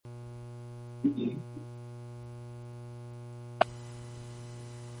You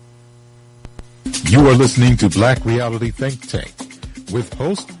are listening to Black Reality Think Tank with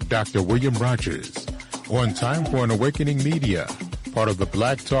host Dr. William Rogers on Time for an Awakening Media, part of the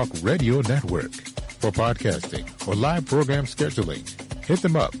Black Talk Radio Network. For podcasting or live program scheduling, hit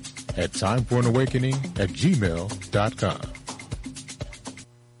them up at timeforanawakening@gmail.com.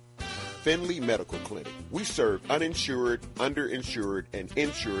 Finley Medical Clinic. We serve uninsured, underinsured, and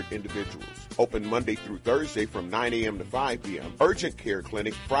insured individuals. Open Monday through Thursday from 9 a.m. to 5 p.m. Urgent Care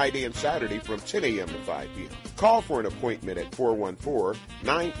Clinic Friday and Saturday from 10 a.m. to 5 p.m. Call for an appointment at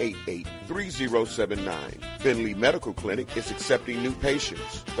 414-988-3079. Finley Medical Clinic is accepting new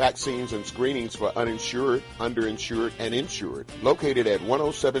patients. Vaccines and screenings for uninsured, underinsured, and insured. Located at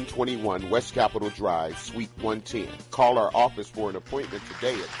 10721 West Capitol Drive, Suite 110. Call our office for an appointment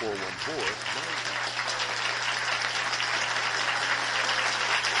today at 414-988.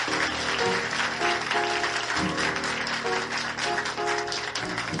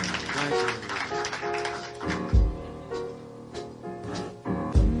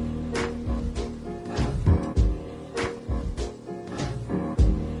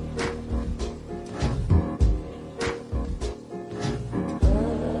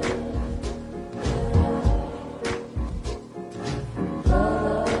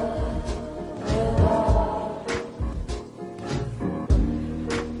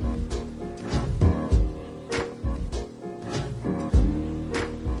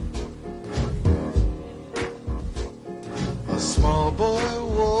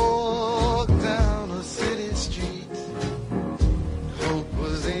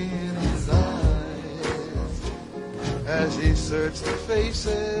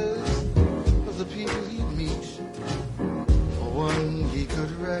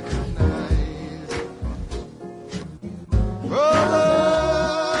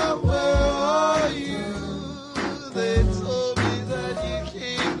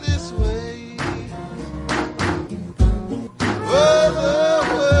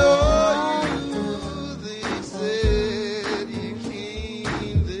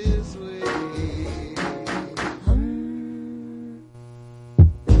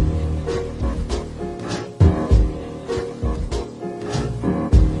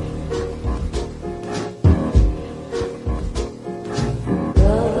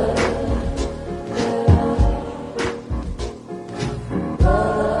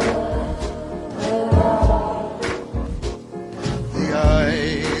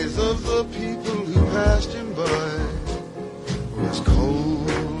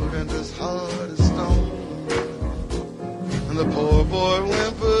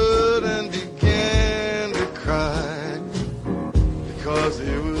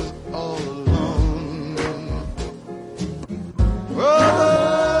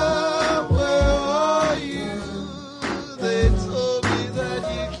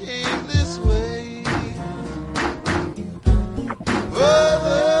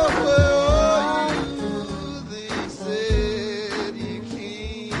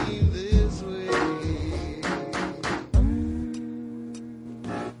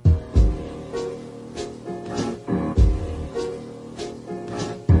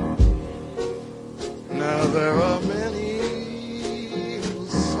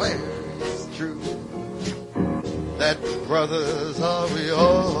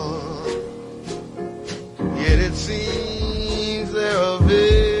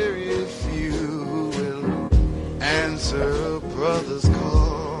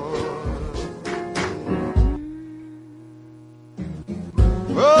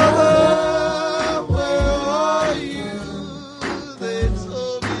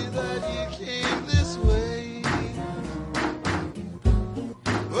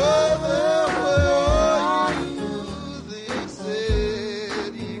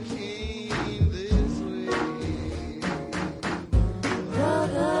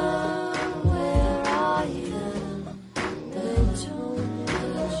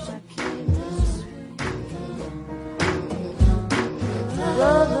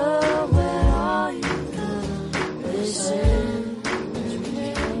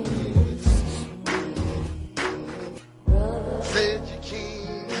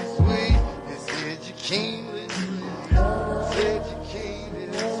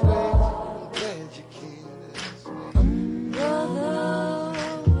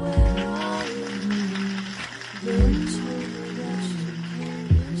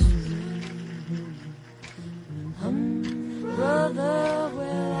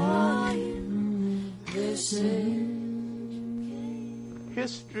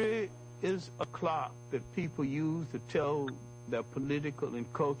 History is a clock that people use to tell their political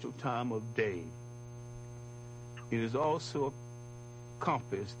and cultural time of day. It is also a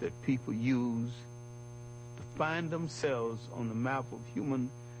compass that people use to find themselves on the map of human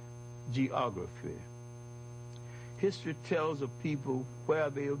geography. History tells of people where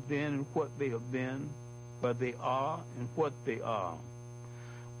they have been and what they have been, where they are and what they are.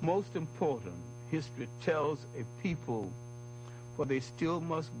 Most important, history tells a people where they still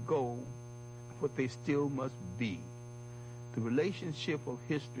must go, what they still must be. The relationship of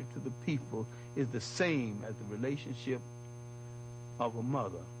history to the people is the same as the relationship of a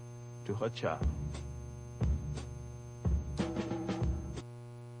mother to her child.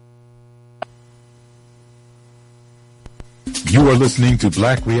 You are listening to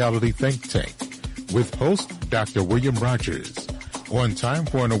Black Reality Think Tank with host Dr. William Rogers on Time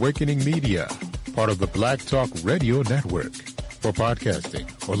for an Awakening Media, part of the Black Talk Radio Network. For podcasting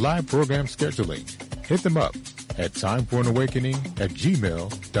or live program scheduling, hit them up at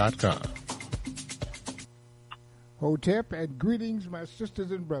timeforanawakening@gmail.com. Hotep, and greetings, my sisters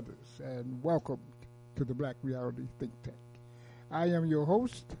and brothers, and welcome to the Black Reality Think Tank. I am your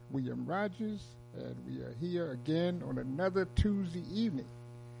host, William Rogers, and we are here again on another Tuesday evening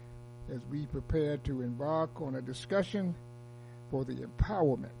as we prepare to embark on a discussion for the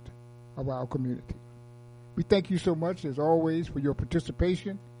empowerment of our community. We thank you so much, as always, for your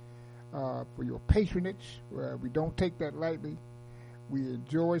participation, for your patronage. We don't take that lightly. We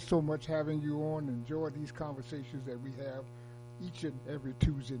enjoy so much having you on, enjoy these conversations that we have each and every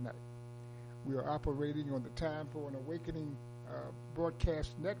Tuesday night. We are operating on the Time for an Awakening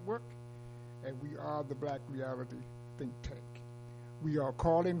broadcast network, and we are the Black Reality Think Tank. We are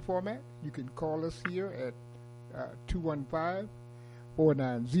call-in format. You can call us here at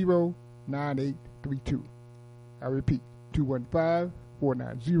 215-490-9832. I repeat,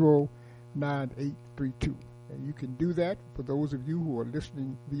 215-490-9832. And you can do that for those of you who are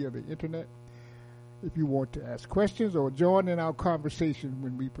listening via the internet if you want to ask questions or join in our conversation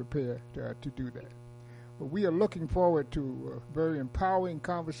when we prepare to do that. But we are looking forward to a very empowering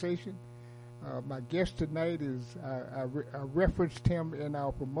conversation. My guest tonight is, I referenced him in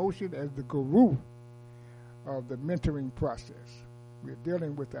our promotion as the guru of the mentoring process. We're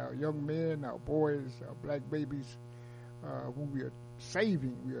dealing with our young men, our boys, our black babies, who we are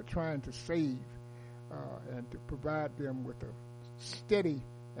saving. We are trying to save and to provide them with a steady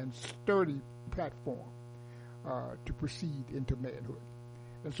and sturdy platform to proceed into manhood.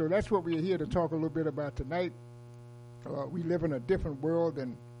 And so that's what we're here to talk a little bit about tonight. We live in a different world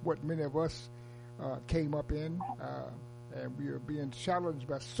than what many of us came up in, and we are being challenged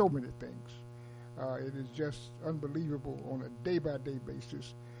by so many things. It is just unbelievable on a day-by-day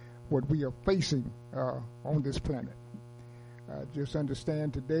basis what we are facing on this planet. Just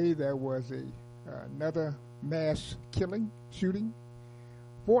understand today there was another mass shooting.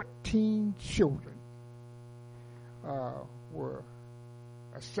 14 children were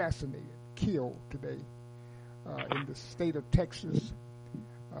assassinated, killed today in the state of Texas.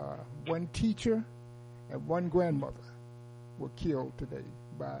 One teacher and one grandmother were killed today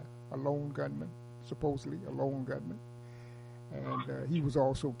by a lone gunman, supposedly a lone gunman, and he was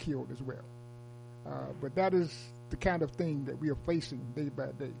also killed as well. But that is the kind of thing that we are facing day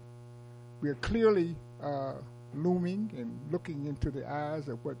by day. We are clearly looming and looking into the eyes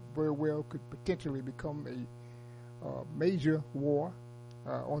of what very well could potentially become a major war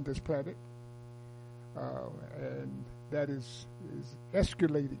on this planet, and that is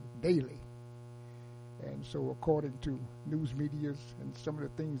escalating daily. And so according to news medias and some of the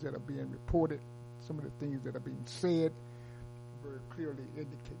things that are being reported, some of the things that are being said, very clearly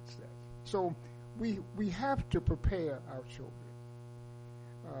indicates that. So we have to prepare our children.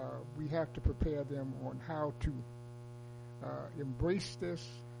 We have to prepare them on how to embrace this,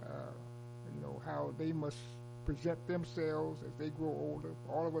 how they must present themselves as they grow older.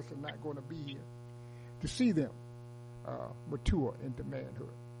 All of us are not going to be here to see them mature into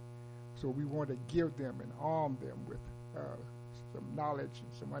manhood. So we want to give them and arm them with some knowledge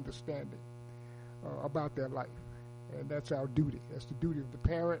and some understanding about their life. And that's our duty. That's the duty of the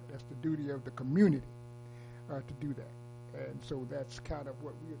parent. That's the duty of the community to do that. And so that's kind of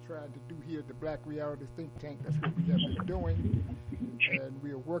what we are trying to do here at the Black Reality Think Tank. That's what we have been doing. And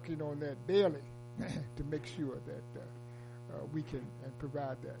we are working on that daily to make sure that we can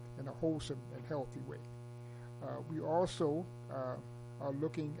provide that in a wholesome and healthy way. We also are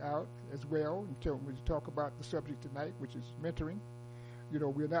looking out as well until we talk about the subject tonight, which is mentoring.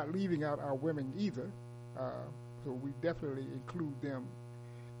 We're not leaving out our women either. So we definitely include them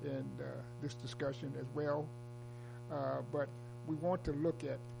in this discussion as well. But we want to look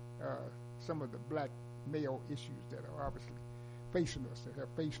at some of the black male issues that are obviously facing us, that have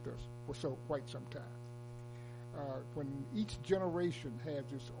faced us for quite some time. When each generation has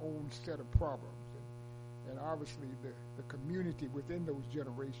its own set of problems, and obviously the community within those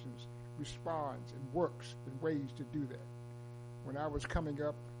generations responds and works in ways to do that. When I was coming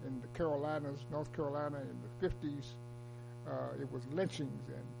up in the Carolinas, North Carolina in the 50s, it was lynchings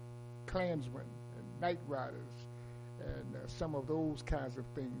and Klansmen and night riders and some of those kinds of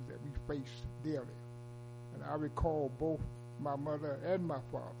things that we faced daily. And I recall both my mother and my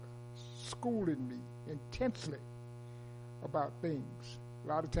father schooling me intensely about things. A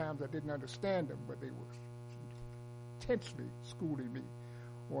lot of times I didn't understand them, but they were intensely schooling me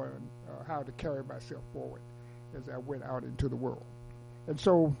on how to carry myself forward as I went out into the world. And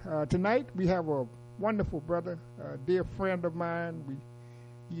so tonight we have a wonderful brother, a dear friend of mine.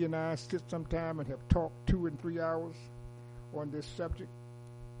 He and I sit sometime and have talked 2 and 3 hours on this subject.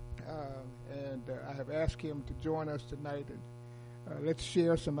 And I have asked him to join us tonight, and let's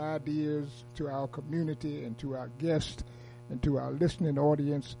share some ideas to our community and to our guests and to our listening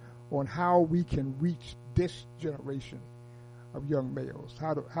audience on how we can reach this generation of young males.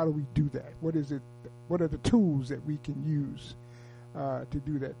 How do we do that? What is it? What are the tools that we can use to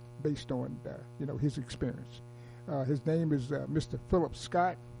do that based on his experience? His name is Mr. Phillip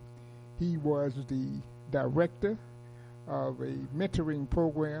Scott. He was the director of a mentoring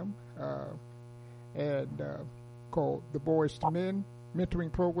program called the Boys to Men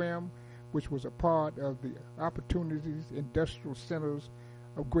mentoring program, which was a part of the Opportunities Industrial Centers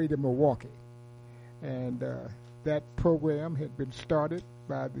of Greater Milwaukee. And that program had been started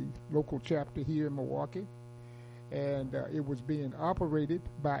by the local chapter here in Milwaukee, and it was being operated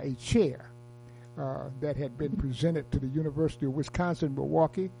by a chair that had been presented to the University of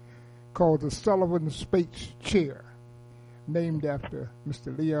Wisconsin-Milwaukee called the Sullivan Spaights Chair, named after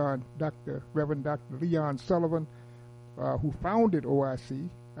Mr. Reverend Dr. Leon Sullivan, who founded OIC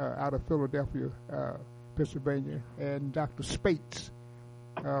out of Philadelphia, Pennsylvania, and Dr. Spaights,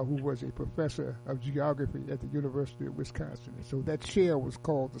 who was a professor of geography at the University of Wisconsin. And so that chair was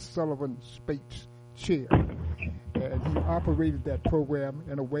called the Sullivan Spaights Chair. And he operated that program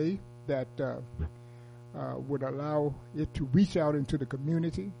in a way that would allow it to reach out into the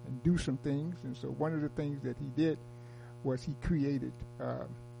community and do some things. And so one of the things that he did was he created a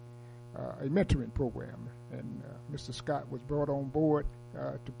mentoring program. And Mr. Scott was brought on board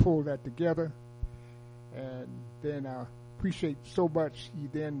to pull that together. And then I appreciate so much, he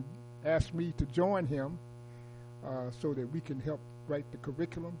then asked me to join him so that we can help write the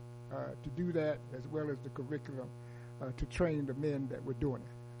curriculum to do that, as well as the curriculum to train the men that were doing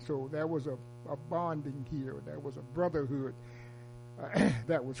it. So there was a bonding here. There was a brotherhood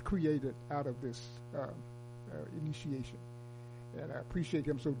that was created out of this initiation. And I appreciate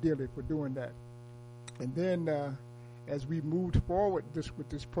him so dearly for doing that. And then as we moved forward with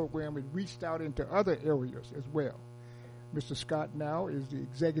this program, it reached out into other areas as well. Mr. Scott now is the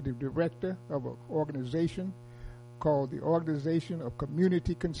executive director of an organization called the Organization of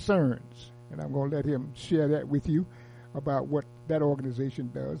Community Concerns. And I'm going to let him share that with you about what that organization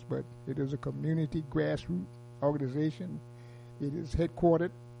does. But it is a community grassroots organization. It is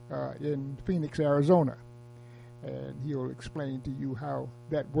headquartered in Phoenix, Arizona. And he'll explain to you how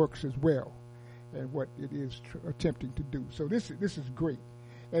that works as well and what it is attempting to do. So this is great.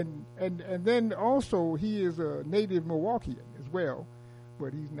 And then also he is a native Milwaukeean as well,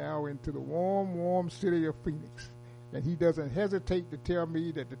 but he's now into the warm city of Phoenix. And he doesn't hesitate to tell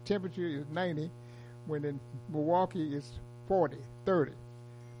me that the temperature is 90 when in Milwaukee it's 40, 30.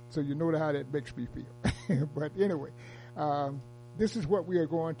 So you know how that makes me feel. But anyway, this is what we are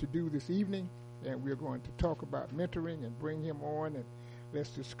going to do this evening, and we're going to talk about mentoring and bring him on, and let's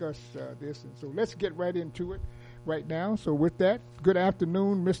discuss this. And so let's get right into it right now. So with that, good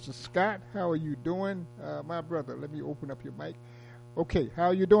afternoon, Mr. Scott. How are you doing, my brother? Let me open up your mic. Okay, how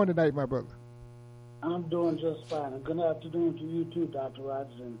are you doing tonight, my brother? I'm doing just fine. And good afternoon to you too, Dr.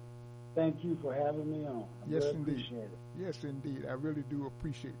 Rogers, and thank you for having me on. Yes, really indeed. Appreciate it. Yes, indeed. I really do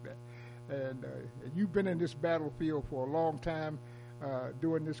appreciate that. And you've been in this battlefield for a long time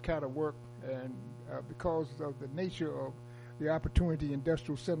doing this kind of work, and because of the nature of the Opportunity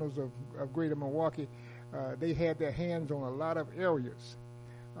Industrial Centers of Greater Milwaukee, they had their hands on a lot of areas.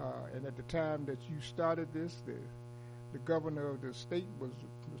 And at the time that you started this, the governor of the state was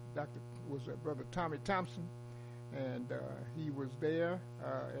Brother Tommy Thompson, and he was there,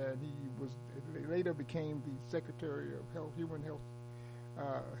 and he later became the Secretary of Health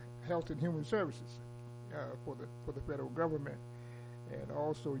and Human Services for the federal government. And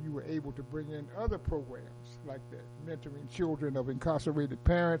also you were able to bring in other programs like that, mentoring children of incarcerated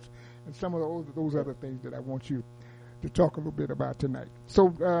parents, and some of those other things that I want you to talk a little bit about tonight. So,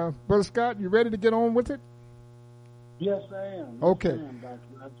 Brother Scott, you ready to get on with it? Yes, I am. Okay. Yes, I am, Dr.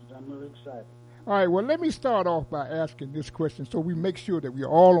 Rogers. I'm really excited. All right, well, let me start off by asking this question so we make sure that we are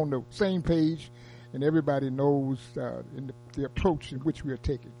all on the same page and everybody knows in the approach in which we are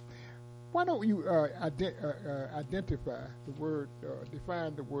taking. Why don't you identify the word,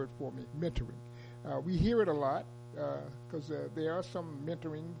 define the word for me, mentoring. We hear it a lot because there are some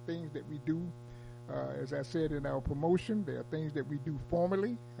mentoring things that we do. As I said in our promotion, there are things that we do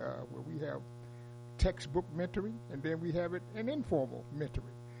formally where we have textbook mentoring, and then we have it an informal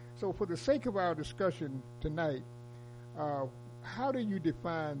mentoring. So for the sake of our discussion tonight, how do you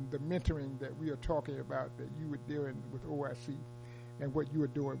define the mentoring that we are talking about that you were doing with OIC and what you are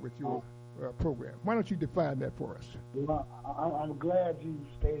doing with your program? Why don't you define that for us? Well, I'm glad you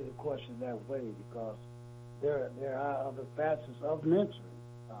stated the question that way because there are other facets of mentoring.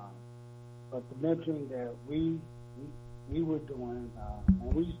 But the mentoring that we were doing,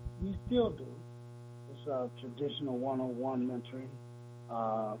 and we still do, is traditional one-on-one mentoring,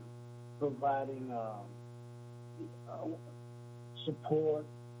 providing support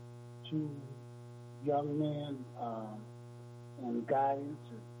to young men and guidance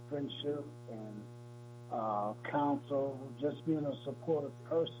and friendship and counsel, just being a supportive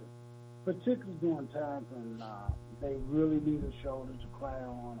person, particularly during times when they really need a shoulder to cry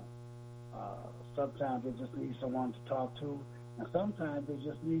on. Sometimes they just need someone to talk to, and sometimes they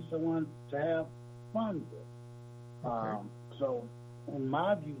just need someone to have fun with. Okay. So, in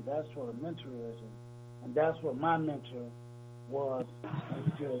my view, that's what a mentor is, and that's what my mentor was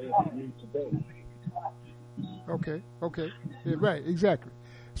and still is for me today. Okay. Yeah, right, exactly.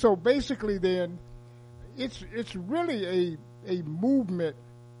 So basically then, it's really a movement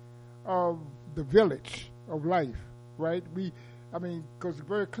of the village of life, right? Because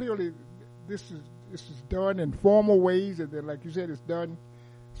very clearly this is done in formal ways, and then, like you said, it's done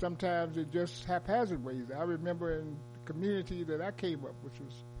sometimes in just haphazard ways. I remember in the community that I came up, which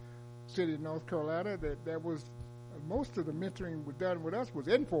was city of North Carolina, that was most of the mentoring was done with us was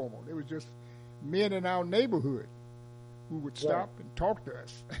informal. It was just men in our neighborhood who would stop and talk to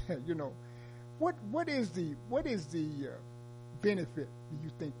us. What is the benefit do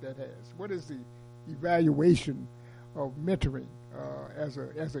you think that has? What is the evaluation of mentoring as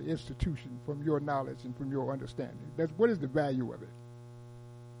an institution from your knowledge and from your understanding? What is the value of it?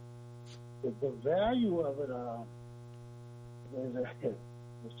 The value of it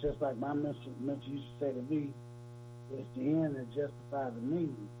it's just like my mentor used to say to me, it's the end that justifies the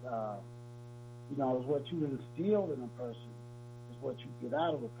means. It's what you instilled in a person is what you get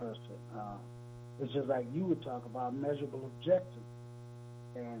out of a person. It's just like you would talk about measurable objectives.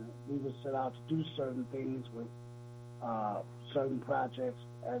 And we would set out to do certain things with certain projects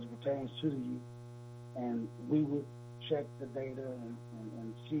as it pertains to the youth. And we would check the data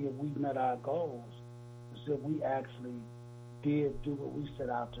and see if we met our goals, to see if we actually did do what we set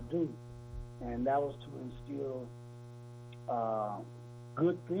out to do. And that was to instill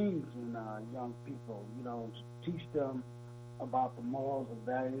good things in young people, to teach them about the morals and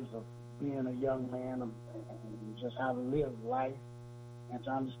values of being a young man and just how to live life, and to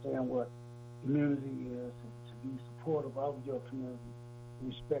understand what community is, and to be supportive of your community,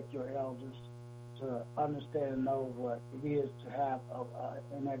 respect your elders, to understand and know what it is to have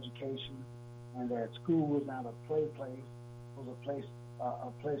an education, and that school was not a play place, it was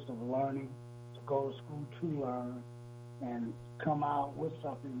a place of learning, to go to school to learn, and come out with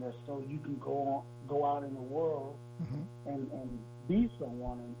something that so you can go out in the world and be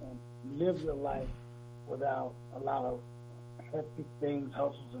someone and live your life without a lot of hectic things,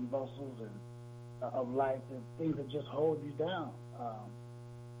 hustles and bustles and of life, and things that just hold you down.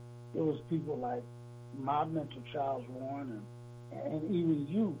 It was people like my mentor, Charles Warren, and even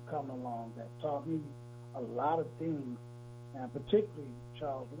you come along that taught me a lot of things, and particularly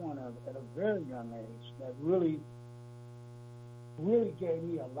Charles Warren at a very young age, that really gave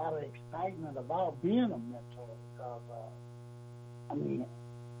me a lot of excitement about being a mentor, because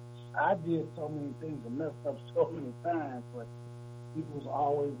I did so many things and messed up so many times, but he was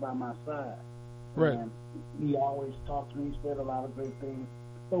always by my side. Right. And he always talked to me, said a lot of great things.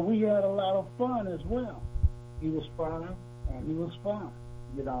 But we had a lot of fun as well. He was firm and he was fun,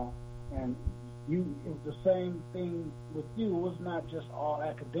 and it was the same thing with you. It was not just all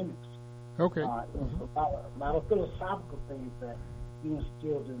academics. Okay. It was a lot of philosophical things that you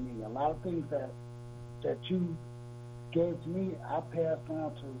instilled in me. A lot of things that you gave to me, I passed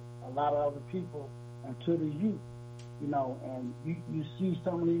on to a lot of other people and to the youth, and you see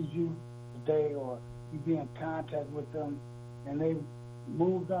some of these youth today, or you be in contact with them, and they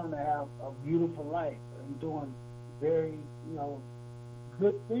moved on to have a beautiful life and doing very,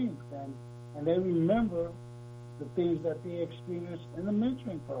 good things, and they remember the things that they experienced in the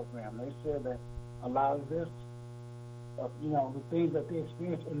mentoring program. They said that a lot of this, the things that they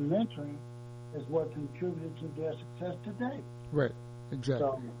experienced in mentoring is what contributed to their success today. Right, exactly.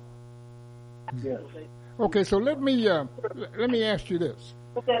 So, yes. Okay, so let me ask you this.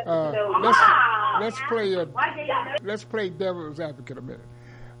 Let's play devil's advocate a minute.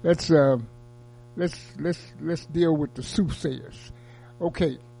 Let's deal with the soothsayers.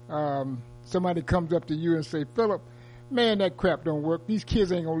 Okay, somebody comes up to you and say, Phillip, man, that crap don't work. These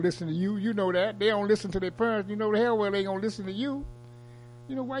kids ain't gonna listen to you. You know that. They don't listen to their parents. You know the hell well they ain't gonna listen to you.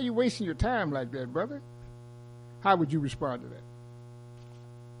 Why are you wasting your time like that, brother? How would you respond to that?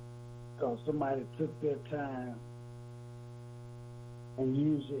 So somebody took their time and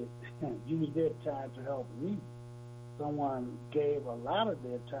used their time to help me. Someone gave a lot of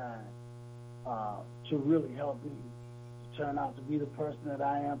their time to really help me to turn out to be the person that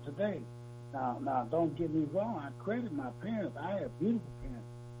I am today. Now, don't get me wrong. I credit my parents. I have beautiful parents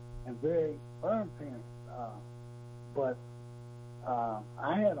and very firm parents. But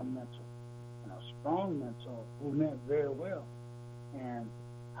I had a mentor, a strong mentor who meant very well. And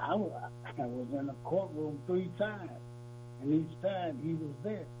I was in the courtroom 3 times, and each time he was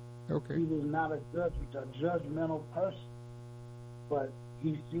there. Okay. He was not a judgmental person, but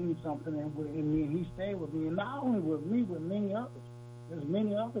he seen something in me, and he stayed with me. And not only with me, with many others. There's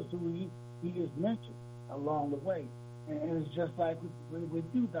many others who he has mentioned along the way. And it's just like with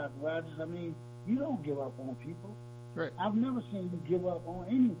you, Dr. Rogers. I mean, you don't give up on people. Right. I've never seen you give up on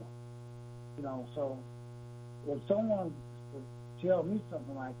anyone. So if someone would tell me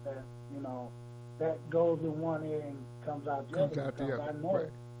something like that, that goes in one ear and comes out the other. I know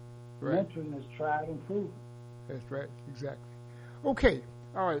mentoring is tried and proven. That's right, exactly. Okay,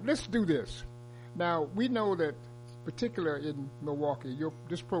 all right, let's do this. Now, we know that, particularly in Milwaukee,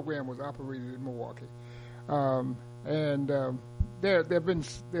 this program was operated in Milwaukee. There's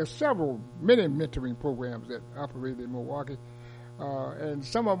many mentoring programs that operated in Milwaukee, and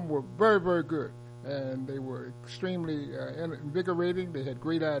some of them were very, very good, and they were extremely invigorating. They had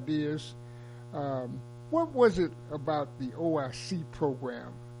great ideas. What was it about the OIC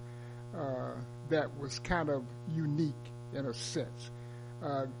program that was kind of unique in a sense?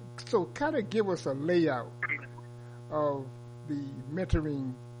 So kind of give us a layout of the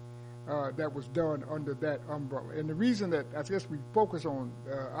mentoring that was done under that umbrella. And the reason that I guess we focus on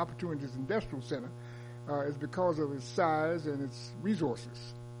Opportunities Industrial Center is because of its size and its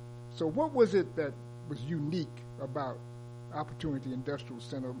resources. So what was it that was unique about Opportunity Industrial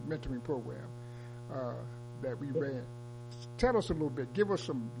Center mentoring program that we ran? Tell us a little bit. Give us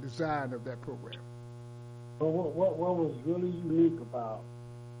some design of that program. Well, what was really unique about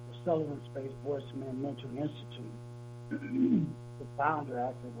the Sullivan Spaights Boys Mentoring Institute, the founder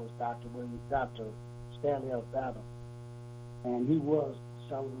actually was Dr. Stanley L. Battle, and he was the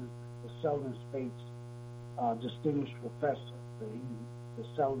Sullivan Spaights Distinguished Professor, the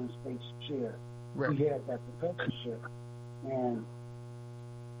Sullivan Spaights Chair. Right. He had that professorship, and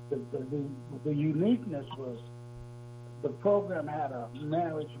the uniqueness was the program had a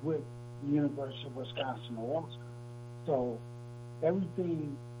marriage with the University of Wisconsin-Milwaukee. So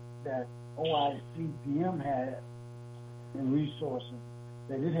everything that OICDM had in resources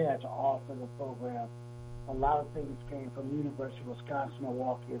that it had to offer the program, a lot of things came from the University of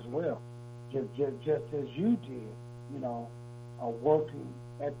Wisconsin-Milwaukee as well. Just as you did, working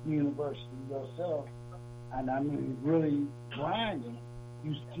at the university yourself, and I mean really grinding,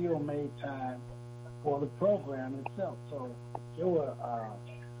 you still made time for the program itself. So there were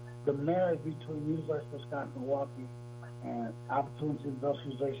the marriage between University of Wisconsin-Milwaukee and Opportunity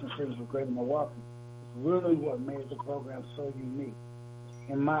Industrialization Centers of Greater Milwaukee is really what made the program so unique,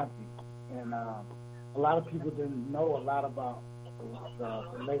 in my view. And a lot of people didn't know a lot about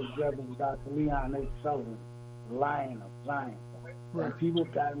the late Reverend Dr. Leon H. Sullivan, Lion of Zion. Right. And people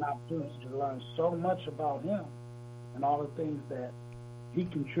got an opportunity to learn so much about him and all the things that he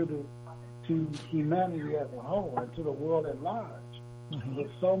contributed to humanity as a whole and to the world at large. Mm-hmm.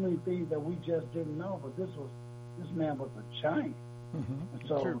 There's so many things that we just didn't know, but this man was a giant. Mm-hmm. And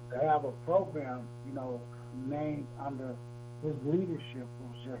so to have a program, named under his leadership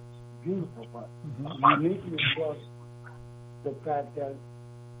was just beautiful. But the uniqueness was the fact that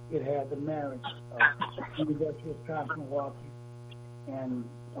it had the marriage of University of Wisconsin-Milwaukee and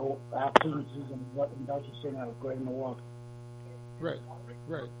Opportunities in Industrial Center of Greater Milwaukee. Right,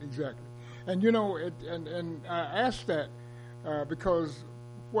 exactly. And and I asked that because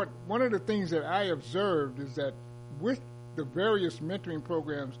one of the things that I observed is that with the various mentoring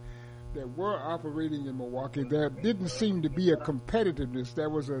programs that were operating in Milwaukee, there didn't seem to be a competitiveness. There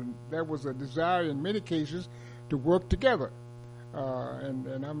was a desire in many cases to work together,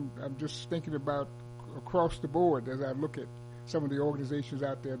 and I'm just thinking about across the board as I look at some of the organizations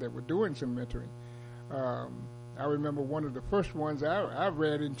out there that were doing some mentoring. I remember one of the first ones I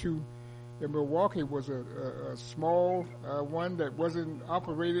read into in Milwaukee was a small one that wasn't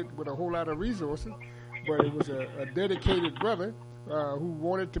operated with a whole lot of resources, but it was a dedicated brother who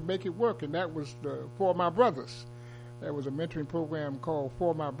wanted to make it work, and that was For My Brothers. There was a mentoring program called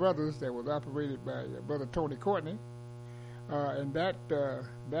For My Brothers that was operated by Brother Tony Courtney, and that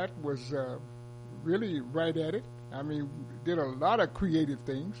was really right at it. I mean, did a lot of creative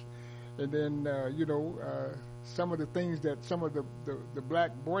things, and then some of the things that some of the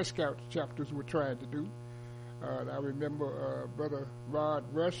Black Boy Scout chapters were trying to do. I remember Brother Rod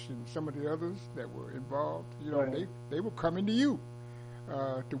Rush and some of the others that were involved. Right. They were coming to you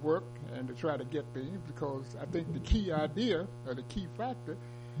to work and to try to get things, because I think the key idea or the key factor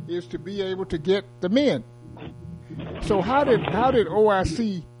is to be able to get the men. So how did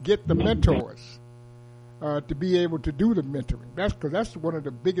OIC get the mentors to be able to do the mentoring? That's one of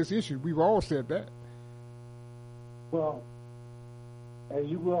the biggest issues. We've all said that. Well, as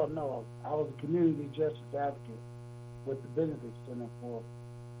you well know, I was a community justice advocate with the Benedict Center for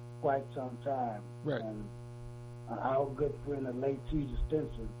quite some time. Right. And our good friend, the late Caesar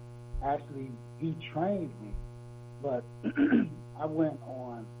Stinson, actually, he trained me. But I went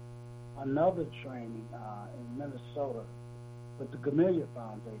on another training in Minnesota with the Camellia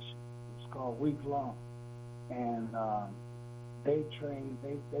Foundation. It's called Week Long. And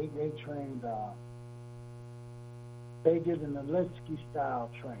they did an Alinsky-style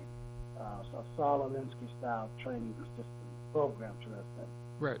training, a Saul Alinsky-style training system program to us,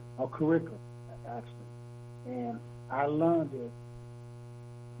 right? A curriculum, actually. And I learned it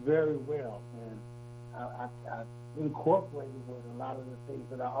very well, and I incorporated with a lot of the things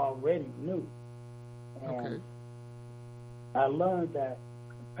that I already knew. And okay. I learned that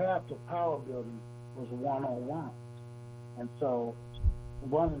the path to power building was one-on-one. And so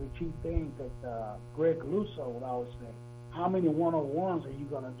one of the key things that Greg Lusso would always say, how many one-on-ones are you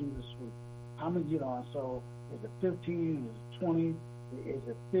going to do this week? How many, and so is it 15, is it 20, is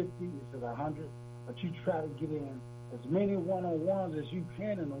it 50, is it 100? But you try to get in as many one-on-ones as you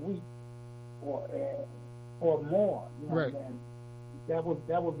can in a week or more. Right. And that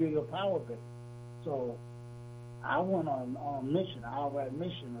would be your power base. So I went on a mission, an outright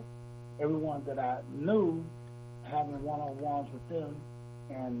mission of everyone that I knew, having one-on-ones with them.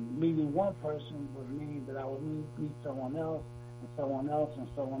 And meeting one person would mean that I would meet someone else, and someone else, and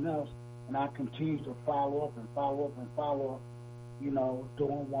someone else. And I continued to follow up and follow up and follow up,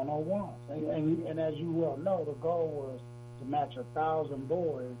 doing one-on-ones. And as you well know, the goal was to match 1,000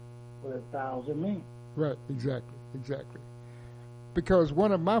 boys with 1,000 men. Right, exactly. Because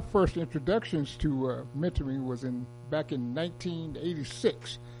one of my first introductions to mentoring was back in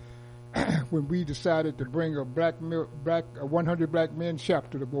 1986. When we decided to bring a 100 Black Men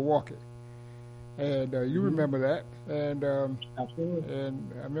chapter to Milwaukee, and you remember that, and absolutely.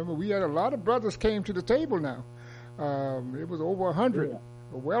 And I remember we had a lot of brothers came to the table. Now it was over 100,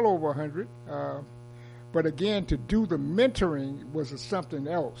 well over 100. But again, to do the mentoring was something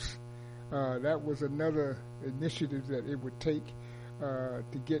else. That was another initiative that it would take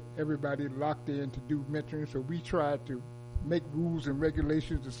to get everybody locked in to do mentoring. So we tried to make rules and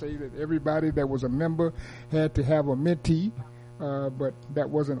regulations to say that everybody that was a member had to have a mentee, but that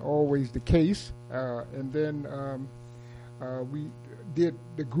wasn't always the case. And then we did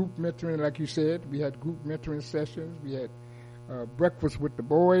the group mentoring, like you said. We had group mentoring sessions. We had breakfast with the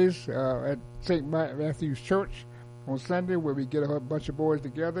boys at St. Matthew's Church on Sunday, where we get a bunch of boys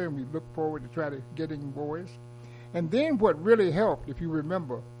together, and we look forward to try to getting boys. And then what really helped, if you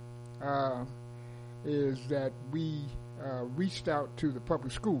remember, is that we reached out to the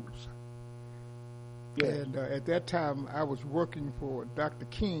public schools. Yes. And at that time, I was working for Dr.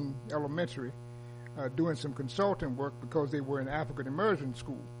 King Elementary, doing some consulting work because they were an African immersion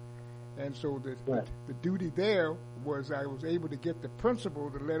school. And so the duty there was I was able to get the principal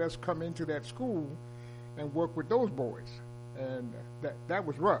to let us come into that school and work with those boys. And that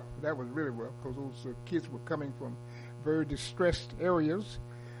was rough. That was really rough because those kids were coming from very distressed areas.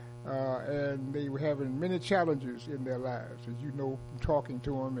 And they were having many challenges in their lives, as you know, from talking to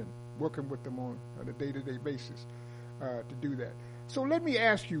them and working with them on a day-to-day basis to do that. So let me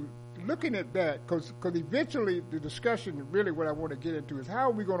ask you, looking at that, because eventually the discussion, really what I want to get into is how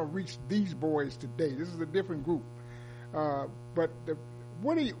are we going to reach these boys today? This is a different group. But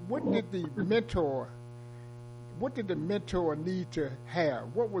what did the mentor, what did the mentor need to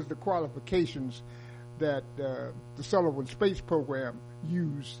have? What was the qualifications that the Sullivan Spaights program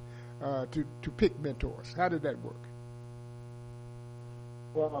used to pick mentors? How did that work?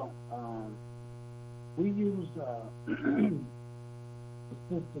 Well, we used the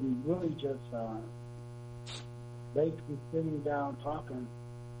system really just basically sitting down, talking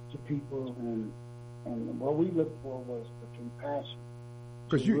to people, and what we looked for was the compassion.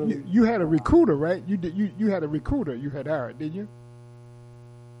 Because you had a recruiter, right? You had a recruiter you had hired, didn't you?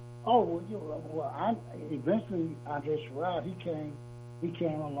 Oh well, eventually Andre Sherrod, he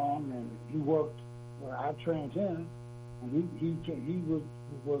came along and he worked. Well, I trained him, and he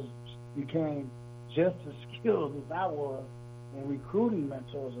became just as skilled as I was in recruiting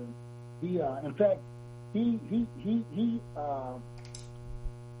mentors. And he, in fact, he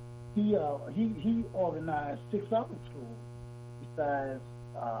organized 6 other schools besides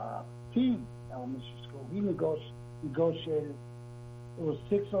Team Elementary School. He negotiated. It was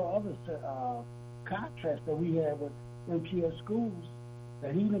 6 other contracts that we had with MPS schools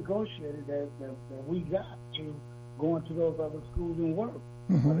that he negotiated that we got to go into those other schools and work.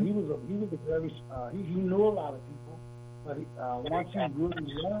 Mm-hmm. He was a very he knew a lot of people, but once he really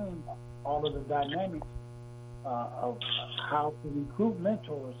learned all of the dynamics of how to recruit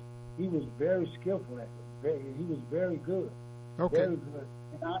mentors, he was very skillful at it. He was very good. Okay. Very good.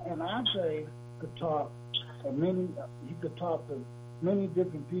 And Andre could talk to many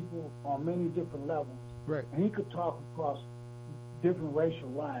different people on many different levels. Right. And he could talk across different racial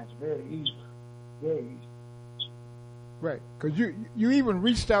lines very easily. Very easily. Right. Because you even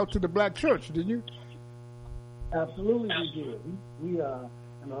reached out to the black church, didn't you? Absolutely, we did. We a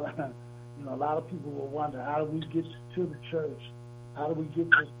lot of people will wonder, how do we get to the church? How do we get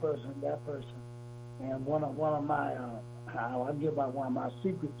this person, that person? And one of my I'll give out one of my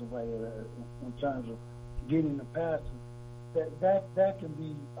secrets away in terms of getting the pastor. That can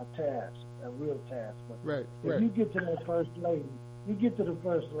be a task, a real task. But if you get to that first lady,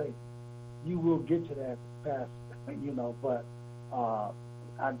 you will get to that pastor. But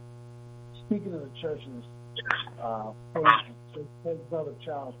speaking of the churches, for instance, take Brother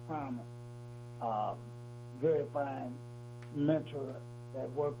Charles Palmer, very fine mentor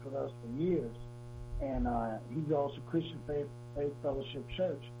that worked with us for years, and he's also Christian Faith Fellowship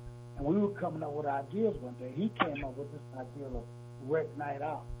Church. And we were coming up with ideas one day. He came up with this idea of Rec Night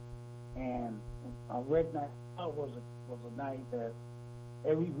Out, and Rec Night Out was a night that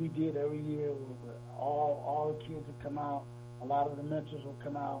we did every year. All the kids would come out. A lot of the mentors would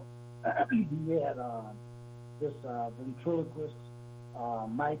come out. We had this ventriloquist,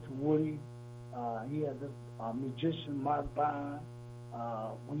 Mike Woody. He had this magician, Mark Bond.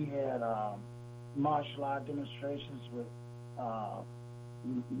 We had martial art demonstrations with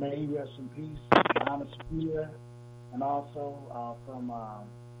may he rest in peace, Thomas Spear, and also from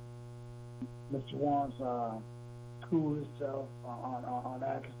Mr. Warren's school itself on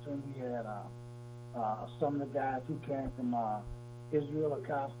Atkinson. We had some of the guys who came from Israel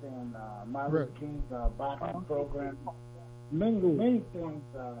Acosta and Martin Luther King's boxing program. Many things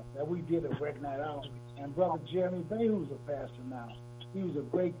that we did at Rec Night Out. And Brother Jeremy Bay, who's a pastor now, he was a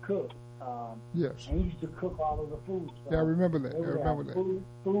great cook. Yes. And he used to cook all of the food. So yeah, I remember that.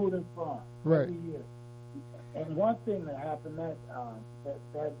 Food and fun. Right. Every year. And one thing that happened that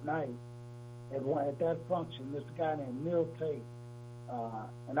night, at that function, this guy named Neil Tate,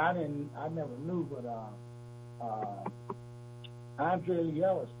 and I never knew, but Andre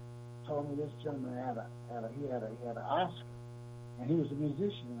Ellis told me this gentleman had an Oscar, and he was a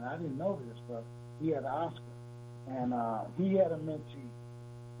musician, and I didn't know this, but he had an Oscar, and he had a mentee.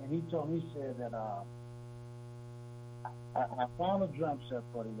 And he told me, he said that I found a drum set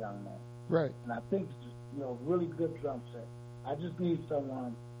for the young man. Right. And I think it's a really good drum set. I just need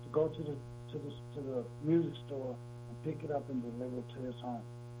someone to go to the music store and pick it up and deliver it to his home.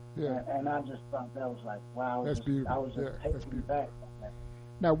 Yeah. And I just thought that was like, wow. That's beautiful. I was just taken back by that.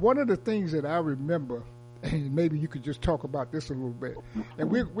 Now, one of the things that I remember, and maybe you could just talk about this a little bit,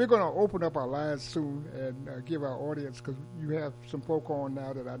 and we're going to open up our lines soon and give our audience, because you have some folk on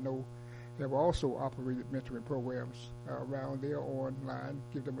now that I know have also operated mentoring programs around there online,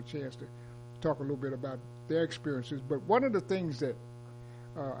 give them a chance to talk a little bit about their experiences. But one of the things that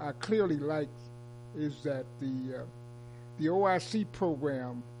I clearly like is that the OIC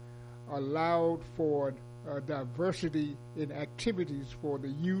program allowed for diversity in activities for the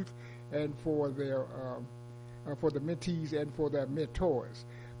youth and for their for the mentees and for their mentors.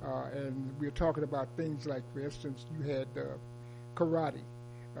 And we're talking about things like, for instance, you had karate.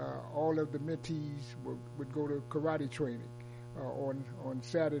 All of the mentees would go to karate training on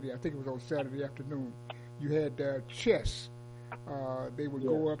Saturday. I think it was on Saturday afternoon. You had chess. They would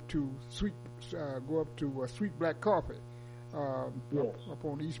go up to sweet black coffee up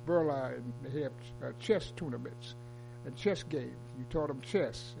on East Burleigh, and they have chess tournaments and chess games. You taught them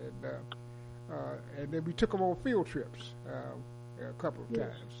chess, and then we took them on field trips a couple of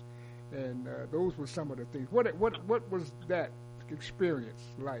times, and those were some of the things. What was that experience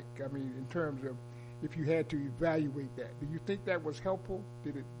like? I mean, in terms of if you had to evaluate that, do you think that was helpful?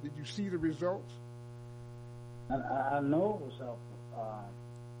 Did you see the results? I know it was helpful.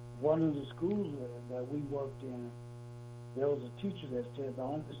 One of the schools that we worked in, there was a teacher that said the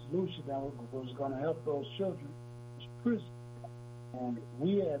only solution that was going to help those children was prison. And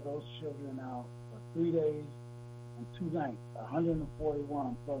we had those children out for 3 days and 2 nights,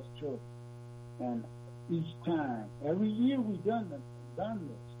 141 plus children. And each time, every year we done this.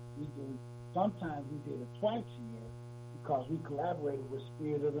 Sometimes we did it twice a year because we collaborated with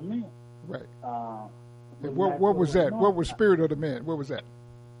Spirit of the Men. Right. And what was that? What was Spirit of the Men? What was that?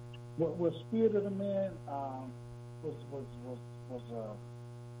 What Spirit of the Men was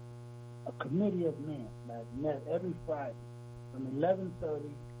a committee of men that met every Friday from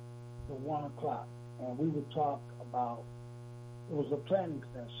 11:30 to 1 o'clock, and we would talk about. It was a planning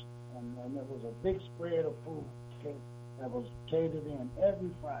session, and it was a big spread of food that was catered in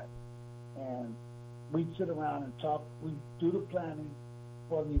every Friday, and we'd sit around and talk. We'd do the planning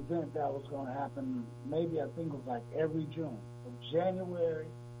for the event that was going to happen. Maybe I think it was like every June, from January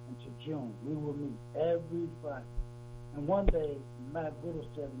into June. We would meet every Friday. And one day, Matt Whittle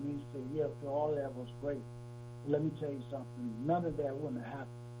said to me, he said, yeah, all that was great. Let me tell you something. None of that wouldn't have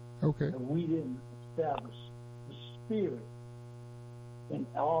happened. Okay. If we didn't establish the spirit in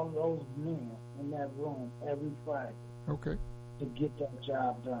all those men in that room every Friday. Okay. To get that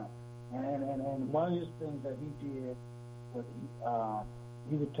job done. And one of his things that he did was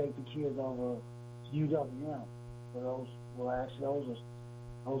he would take the kids over to UWM. So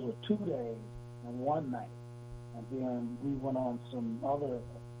those were 2 days and 1 night. And then we went on some other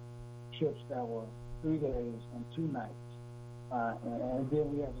trips that were 3 days and 2 nights. And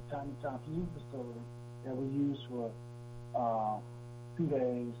then we had the Tiny Thompson Youth Facility that we used for 2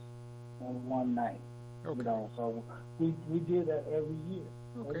 days and 1 night. Okay. You know, so we did that every year.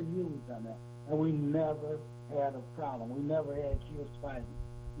 Okay. Every year we've done that. And we never had a problem. We never had kids fighting.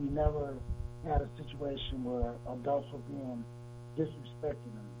 We never had a situation where adults were being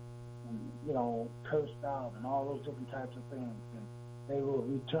disrespected and you know, cursed out and all those different types of things. And they will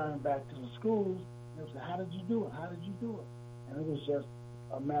return back to the schools and they would say, how did you do it? How did you do it? And it was just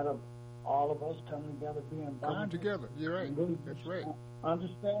a matter of all of us coming together, being bonded. Coming together, you're right. Really that's right.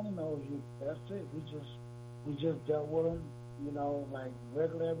 Understanding those youth, that's it. We just dealt with them, you know, like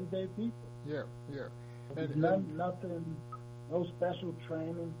regular everyday people. Yeah, yeah. And nothing, no special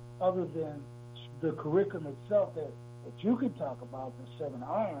training other than the curriculum itself that you can talk about, the 7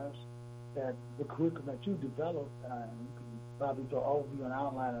 R's, that the curriculum that you developed, and you can probably go over an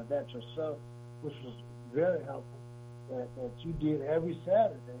outline of that yourself, which was very helpful, that you did every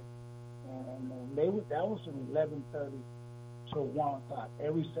Saturday. And that was from 11:30 to 1 o'clock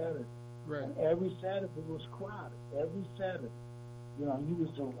every Saturday. Right. And every Saturday was crowded. Every Saturday. You know, you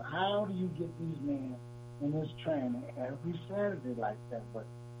would say, how do you get these men in this training every Saturday like that? But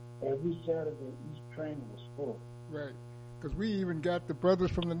every Saturday, each training was full. Right. Because we even got the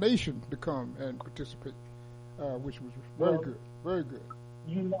brothers from the nation to come and participate, which was very good. Very good.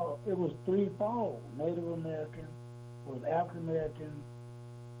 You know, it was threefold. Native American, was African American,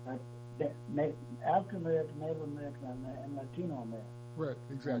 African American, Native American, and Latino American. Right,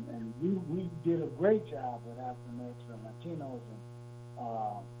 exactly. And we did a great job with African Americans and Latinos,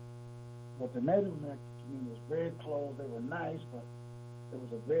 but the Native American community was very close. They were nice, but it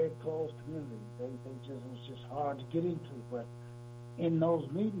was a very closed community. It was just hard to get into. But in those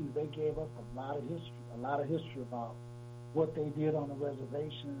meetings, they gave us a lot of history about what they did on the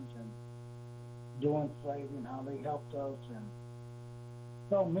reservations and during slavery and how they helped us and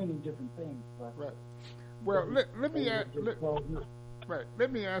so many different things. But right. Well, let me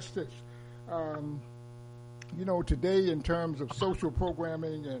ask this. You know, today in terms of social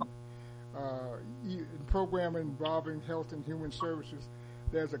programming and programming involving health and human services,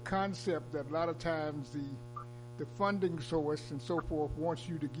 there's a concept that a lot of times the funding source and so forth wants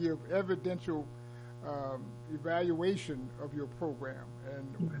you to give evidential evaluation of your program.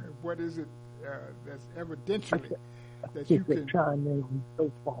 And what is it that's evidentially that you can chime in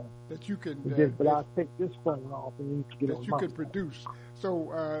so far that you can but I'll take this one off and you can get that you can produce.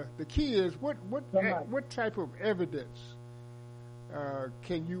 So the key is what type of evidence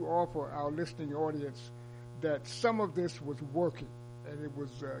can you offer our listening audience that some of this was working and it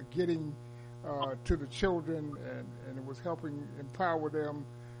was getting to the children, and it was helping empower them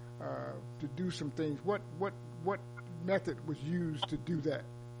to do some things. What method was used to do that?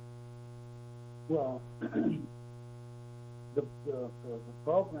 Well, the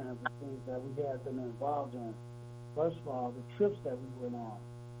programs and things that we had been involved in, first of all, the trips that we went on,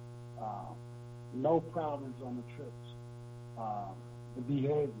 no problems on the trips. The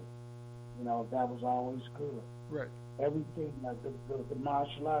behavior, that was always good. Right. Everything, like the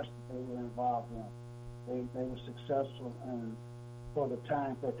martial arts that they were involved in, they were successful, and for the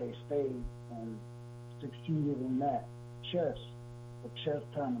time that they stayed and succeeded in that. The chess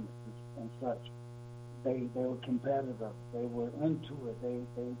tournaments and such, they were competitive. They were into it.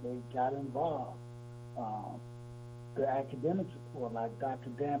 They got involved. The academic support, like Dr.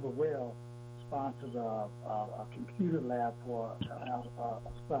 Dan Burrell sponsored a computer lab for a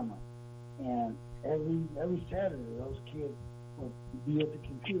summer, and every Saturday those kids would be at the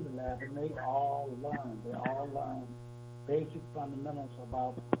computer lab, and they all learned basic fundamentals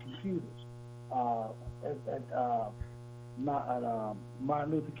about computers. At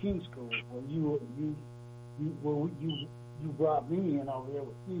Martin Luther King School, where you brought me in over there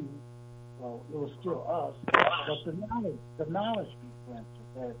with you. Well, it was still us, but the knowledge difference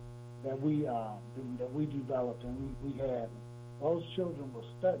that we developed and we had. Those children were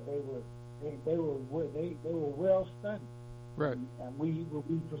studied. They were well studied. Right. And we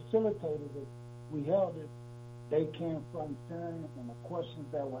facilitated it. We held it. They came front and center, and the questions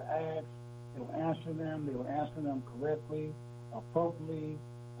that were asked, they were answering them. They were answering them correctly, appropriately.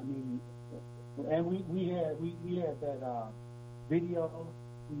 I mean, and we had that video.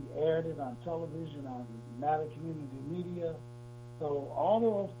 We aired it on television, on Matter Community Media. So all of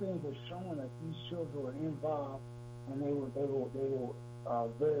those things were showing that these children were involved, and they were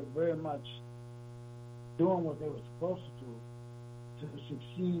very, very much doing what they were supposed to do to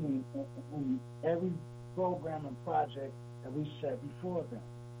succeed in every program and project that we set before them.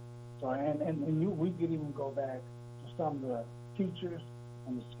 So we could even go back to some of the teachers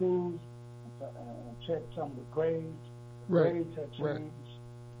and the schools and check some of the grades. Right. Grades had changed.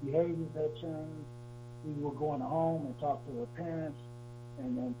 Behaviors had changed. We were going home and talk to the parents,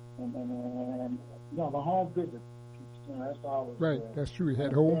 and the home visit. That's always right. Good. That's true. We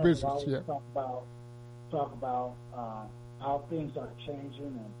had home visits. Yeah. Talk about how things are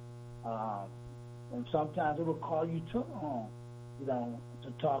changing, and sometimes it will call you to the home,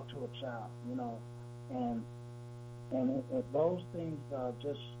 to talk to a child, and those things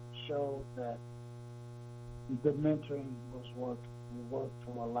just show that the mentoring was worked. We worked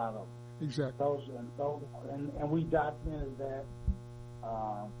for a lot of them. Exactly. And we documented that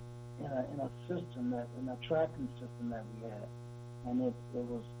in a system, in a tracking system that we had, and it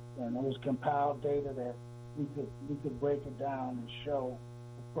was compiled data that we could break it down and show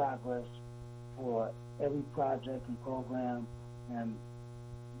the progress for every project and program. And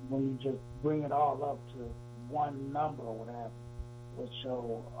when you just bring it all up to one number or whatever, it would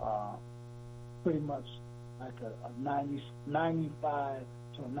show pretty much like a 95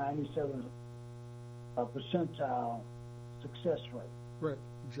 to a 97 percentile success rate. Right,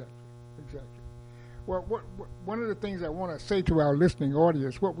 exactly. Well, one of the things I want to say to our listening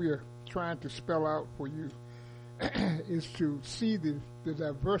audience, what we are trying to spell out for you is to see the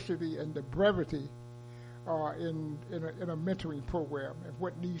diversity and the brevity in a mentoring program, and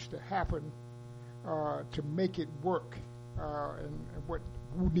what needs to happen to make it work, and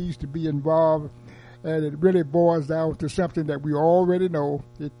who needs to be involved. And it really boils down to something that we already know.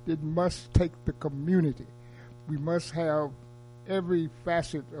 It must take the community. We must have every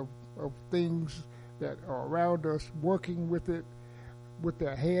facet of things that are around us working with it, with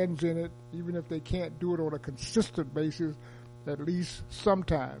their hands in it, even if they can't do it on a consistent basis, at least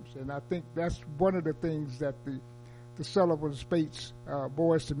sometimes. And I think that's one of the things that the Sullivan Spaights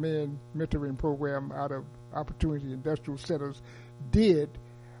Boys to Men mentoring program out of Opportunity Industrial Centers did,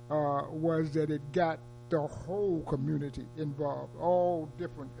 was that it got the whole community involved, all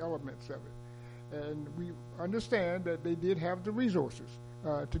different elements of it. And we understand that they did have the resources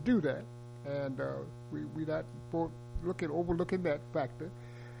to do that. And we're not overlooking that factor.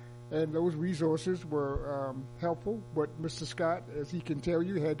 And those resources were helpful, but Mr. Scott, as he can tell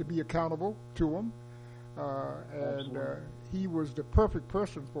you, had to be accountable to them. And he was the perfect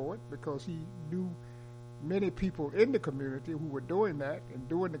person for it, because he knew many people in the community who were doing that and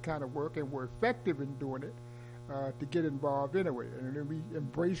doing the kind of work and were effective in doing it to get involved anyway. And then we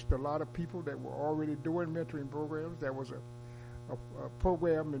embraced a lot of people that were already doing mentoring programs. There was a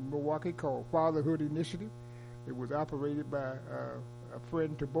program in Milwaukee called Fatherhood Initiative. It was operated by a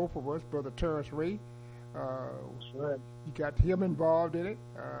friend to both of us, Brother Terrence Ray. You got him involved in it.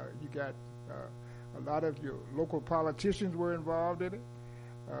 You got A lot of your local politicians were involved in it.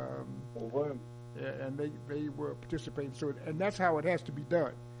 They were. And they were participating. So, and that's how it has to be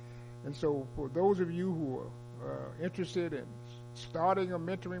done. And so for those of you who are interested in starting a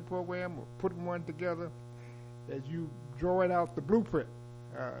mentoring program or putting one together, as you drawing out the blueprint,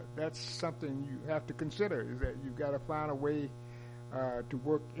 that's something you have to consider, is that you've got to find a way to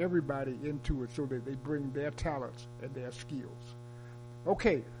work everybody into it so that they bring their talents and their skills.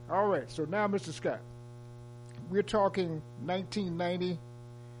 Okay, all right. So now, Mr. Scott, we're talking 1990,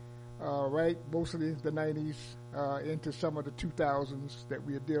 right? Mostly the 90s into some of the 2000s that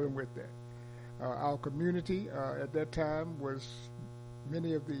we are dealing with there. Our community at that time was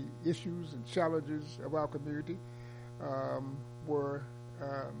many of the issues and challenges of our community were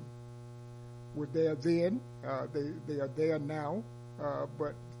there then. They are there now.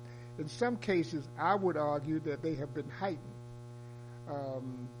 But in some cases, I would argue that they have been heightened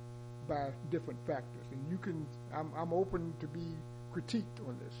by different factors. And you can, I'm open to be critiqued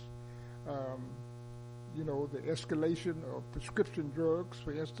on this. The escalation of prescription drugs,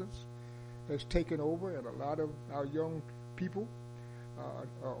 for instance, has taken over, and a lot of our young people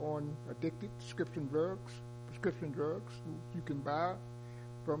are on addicted prescription drugs who you can buy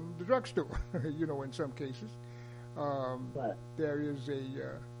from the drugstore, in some cases. Right. There is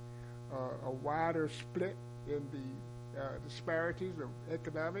a wider split in the disparities of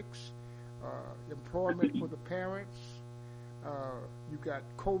economics, employment for the parents. You got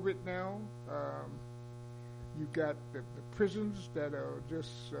COVID now. You got the prisons that are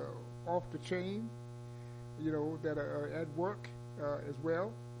just off the chain, that are at work as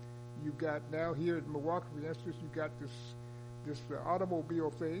well. You got now here in Milwaukee, for instance, you got this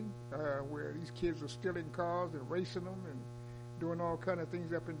automobile thing where these kids are stealing cars and racing them and doing all kind of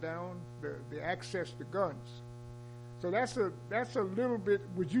things up and down. The access to guns. So that's a little bit.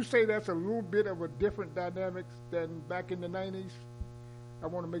 Would you say that's a little bit of a different dynamic than back in the 90s? I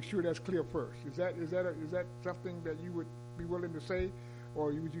want to make sure that's clear first. Is that something that you would be willing to say,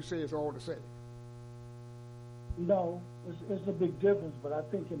 or would you say it's all the same? No, it's a big difference. But I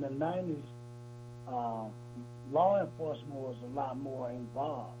think in the 90s, law enforcement was a lot more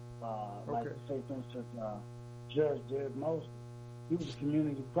involved. Like, say, for instance, Judge Derek Mosley, he was a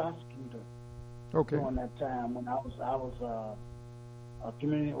community prosecutor during that time when I was a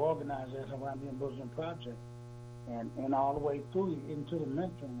community organizer around the Muslim Project, and all the way through into the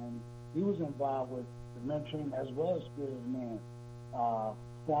mentoring. And he was involved with the mentoring as well as Spirit of Man.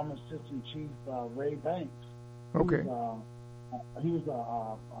 Former Assistant Chief Ray Banks. Okay. He was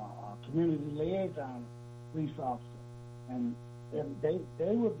a community liaison police officer, and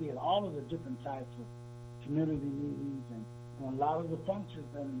they would be at all of the different types of community meetings and a lot of the functions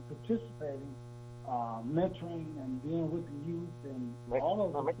and participating, mentoring and being with the youth and all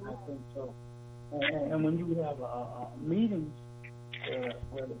of those kind of things. So, and when you have meetings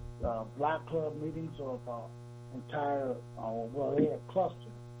where block club meetings or entire, they had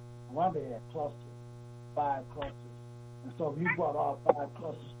clusters. One day had clusters, 5 clusters, and so if you brought all 5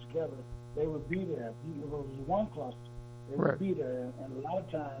 clusters together, they would be there. If it was one cluster, they would be there. And a lot of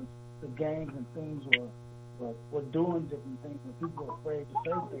times, the gangs and things were doing different things, and people were afraid to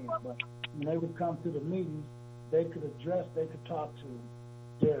say things. But when they would come to the meetings, they could talk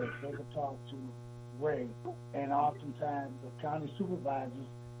to Derek, they could talk to Ray, and oftentimes the county supervisors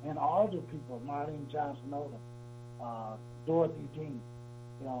and older people, Marlene Johnson-Odom, Dorothy Dean,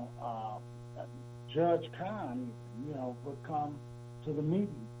 Judge Khan, would come to the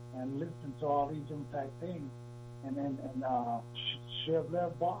meeting and listen to all these different type things, and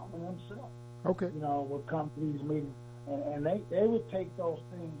Chevrolet Baldwin himself, would come to these meetings, and they would take those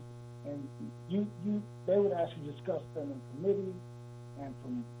things, and they would actually discuss them in committee and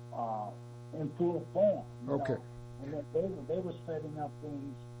from in full form. And that they were setting up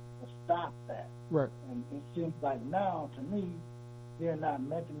things to stop that. Right. And it seems like now, to me, there are not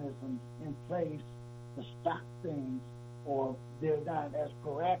mechanisms in place to stop things, or they're not as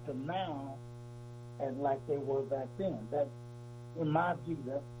proactive now as like they were back then. That, in my view,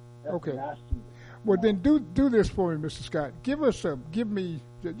 that's what I see. Well, then do this for me, Mr. Scott. Give me,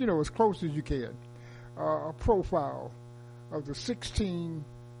 as close as you can, a profile of the 16,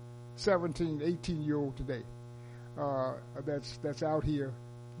 17, 18-year-old today that's out here,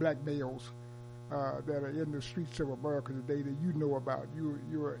 black males that are in the streets of America today that you know about.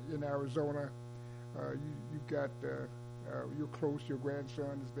 You're in Arizona. You've got you're close. Your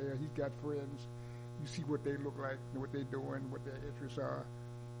grandson is there. He's got friends. You see what they look like, what they're doing, what their interests are.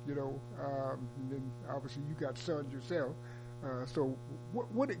 And then obviously you got sons yourself. So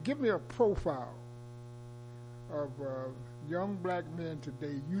give me a profile of young black men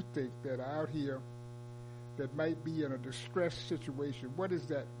today you think that are out here that might be in a distressed situation? What does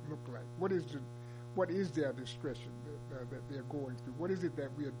that look like? What is their distress that they're going through? What is it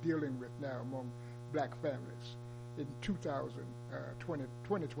that we are dealing with now among black families in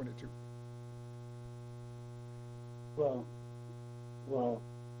 2022? Well,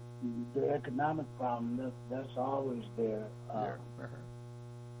 the economic problem, that's always there.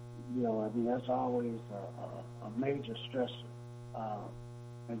 You know, I mean, that's always a major stressor.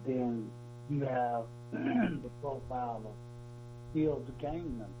 And then you have the profile of still the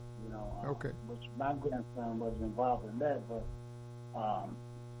gang members, you know, which my grandson wasn't involved in that, but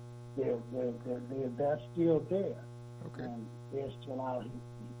they're still there. Okay. And they're still out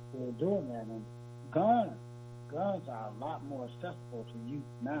here doing that. And guns are a lot more accessible to youth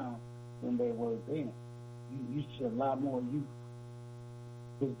now than they were then. You see a lot more youth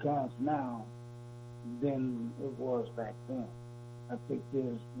with guns now than it was back then. I think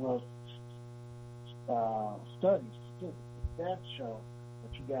there was studies that show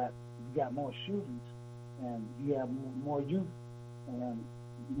that you got more shootings and you have more youth and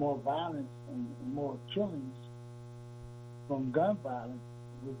more violence and more killings from gun violence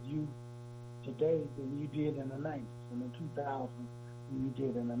with youth today than you did in the 90s, and in 2000 than you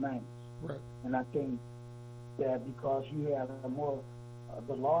did in the 90s. Right. And I think that because you have a more,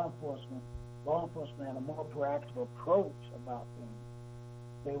 the law enforcement had a more proactive approach about things,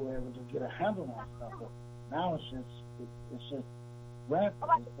 they were able to get a handle on stuff. But now it's just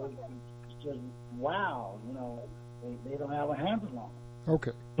rampant. It's just wow, you know, they don't have a handle on it.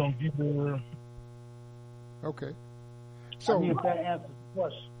 Okay. Okay. So, I mean, if that answers the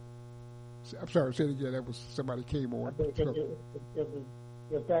question. I'm sorry, say it again. That was somebody came on. If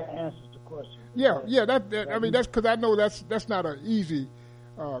that answers the question. Yeah. I mean, that's because I know that's not an easy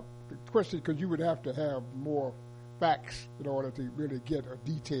question, because you would have to have more facts in order to really get a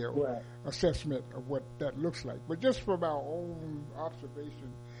detailed assessment of what that looks like. But just from our own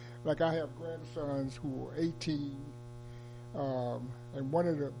observation, like I have grandsons who are 18, and one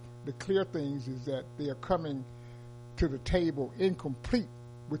of the clear things is that they are coming to the table incomplete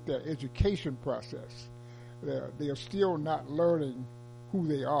with their education process. They are still not learning who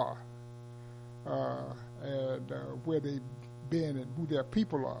they are and where they've been and who their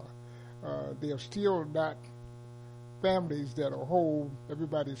people are. They are still not families that are whole.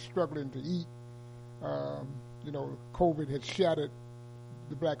 Everybody's struggling to eat. You know, COVID has shattered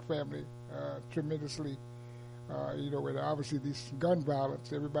the black family tremendously. You know, and obviously this gun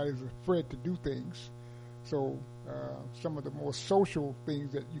violence, everybody's afraid to do things. So some of the more social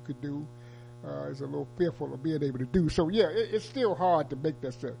things that you could do is a little fearful of being able to do. So, yeah, it's still hard to make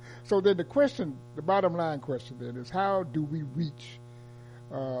that stuff. So then the bottom line question then is, how do we reach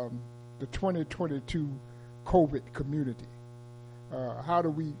the 2022 COVID community? How do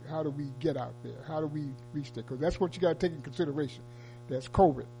we get out there? How do we reach that? Because that's what you got to take in consideration. That's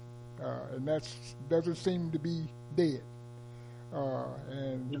COVID, and that doesn't seem to be dead.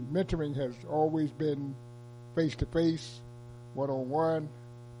 And mentoring has always been face-to-face, one-on-one.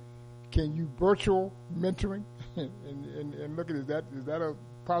 Can you virtual mentoring and look at it? Is that a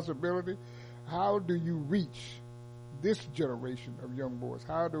possibility? How do you reach this generation of young boys?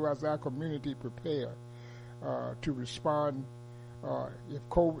 How does our community prepare to respond if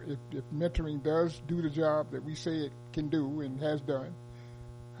mentoring does do the job that we say it can do and has done?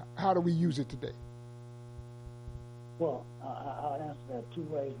 How do we use it today? Well, I'll answer that two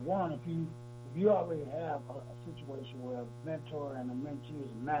ways. One, if you already have a situation where a mentor and a mentee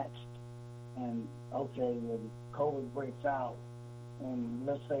is matched, and okay, when COVID breaks out, and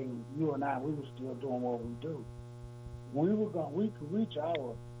let's say you and I, we were still doing what we do, we could reach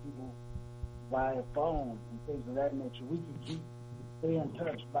our people via phone and things of that nature. We could stay in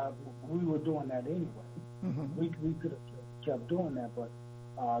touch about. We were doing that anyway. Mm-hmm. We could have kept doing that, but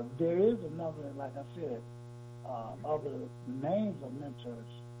there is another, like I said, other names of mentors,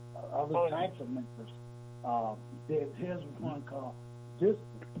 other types of mentors. There's one called distance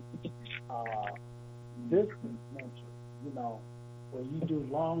mentor, you know, where you do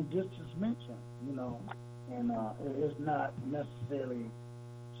long distance mentoring, you know, and it's not necessarily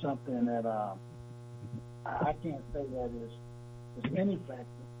something that I can't say that is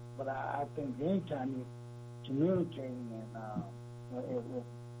ineffective, but I think anytime you're communicating and if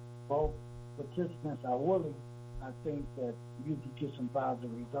both participants are willing, I think that you can get some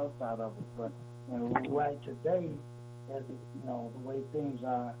positive results out of it. But right today, as you know, the way things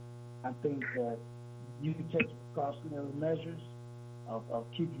are, I think that you can take precautionary measures of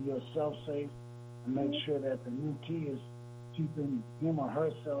keeping yourself safe and make sure that the mentee is keeping him or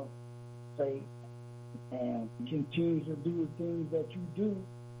herself safe. and continue to do the things that you do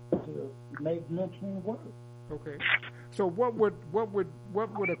to make mentoring work. Okay. So what would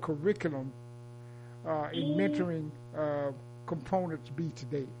a curriculum in mentoring components be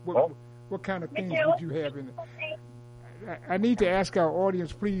today? What kind of things would you have in it? I need to ask our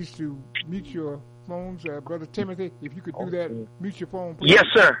audience, please, to mute your phones. Brother Timothy, if you could do that, mute your phone, please. Yes,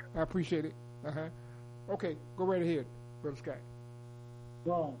 sir. I appreciate it. Okay, go right ahead, Brother Scott.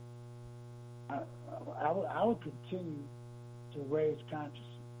 Well, I would continue to raise consciousness,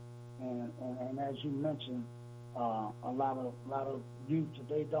 and as you mentioned, a lot of youth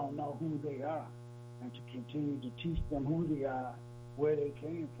today don't know who they are, and to continue to teach them who they are, where they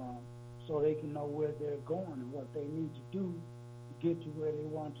came from, so they can know where they're going and what they need to do to get to where they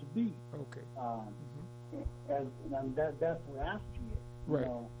want to be. Okay. And that's where I see it. Right. You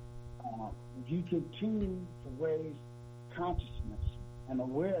know, if you continue to raise consciousness and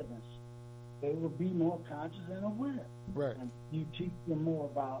awareness, they will be more conscious and aware. Right. And you teach them more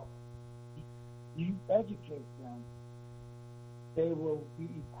about, you educate them, they will be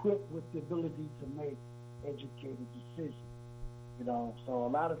equipped with the ability to make educated decisions. You know, so a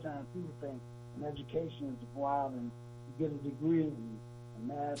lot of times people think an education is to go out and get a degree and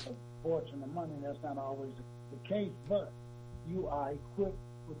amass a fortune of money. That's not always the case, but you are equipped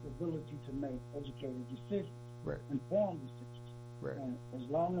with the ability to make educated decisions, right, informed decisions. Right. And as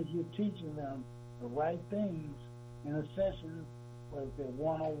long as you're teaching them the right things in a session, whether they're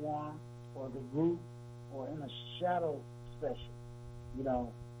one-on-one or the group or in a shadow session, you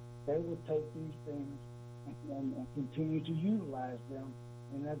know, they will take these things and continue to utilize them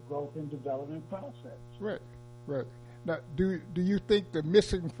in their growth and development process. Right, right. Now, do you think the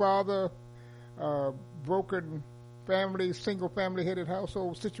missing father, broken family, single family-headed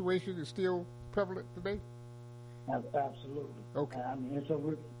household situation is still prevalent today? Absolutely. Okay. I mean,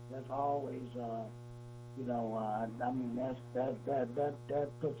 that's always, you know, I mean, that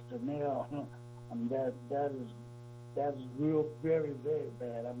puts the nail. I mean, that's real, very, very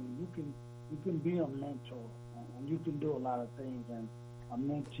bad. I mean, you can be a mentor and you can do a lot of things, and a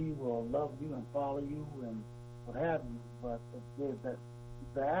mentee will love you and follow you and what have you. But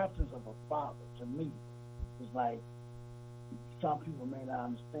the absence of a father, to me, is like, some people may not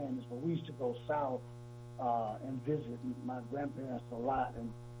understand this, but we used to go south and visit my grandparents a lot,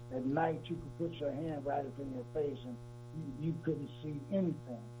 and at night you could put your hand right up in your face and you couldn't see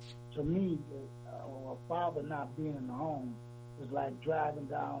anything. To me, a father not being in the home is like driving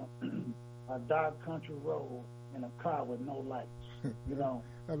down a dark country road in a car with no lights. You know,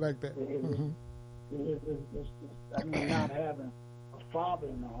 I like that. I mean, not having a father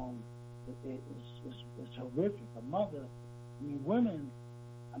in the home it's horrific. A mother, I mean, women,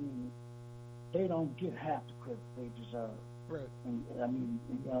 I mean, they don't get half the credit they deserve. Right. And I mean,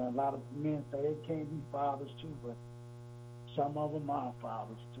 you know, a lot of men say they can't be fathers too, but some of them are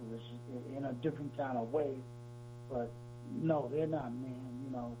fathers too. It's in a different kind of way. But no, they're not men,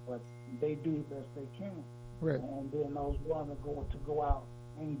 you know, but they do the best they can. Right. And then those women go out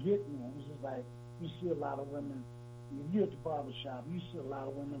and get men. It's just like you see a lot of women. If you're at the barbershop, you see a lot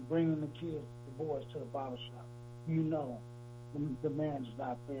of women bringing the kids, the boys, to the barbershop. You know, the man is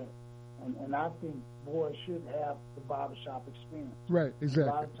not there. And I think boys should have the barbershop experience. Right, exactly.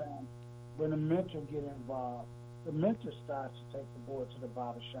 A lot of times, when a mentor get involved, the mentor starts to take the boy to the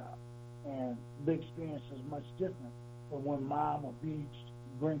barbershop. And the experience is much different from when mom or B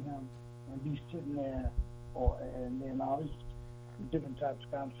bring him and be sitting there, and then all these different types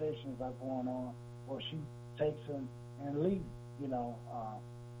of conversations are going on, or she takes him and leaves, you know.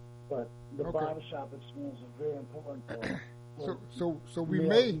 But the barbershop experience is very important for So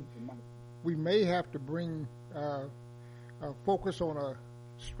we may have to bring focus on a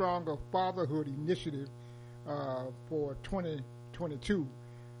stronger fatherhood initiative for 2022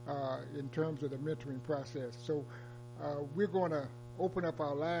 in terms of the mentoring process. So we're going to open up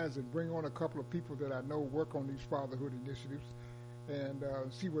our lines and bring on a couple of people that I know work on these fatherhood initiatives and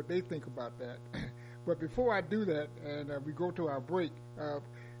see what they think about that. But before I do that, and we go to our break,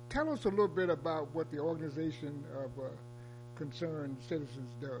 tell us a little bit about what the Organization of Concerned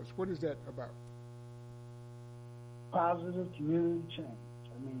Citizens does. What is that about? Positive community change.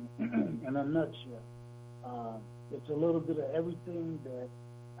 I mean, in a nutshell, it's a little bit of everything that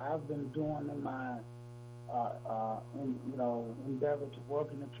I've been doing in my, endeavor to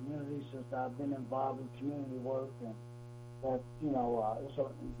work in the community since I've been involved in community work, and that it's an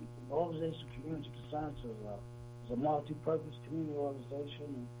organization of community concerns. It's a multi-purpose community organization,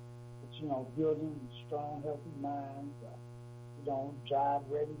 and it's building strong, healthy minds. Job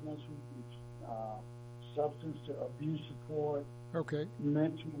readiness, substance abuse support,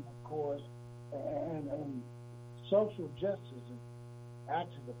 mentoring, of course, and social justice is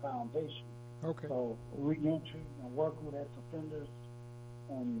actually the foundation. Okay. So reentry and working with ex-offenders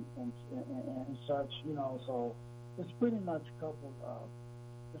and such, so it's pretty much coupled.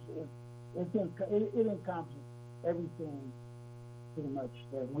 It encompasses everything pretty much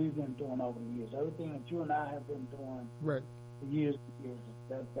that we've been doing over the years. Everything that you and I have been doing right. for years and years.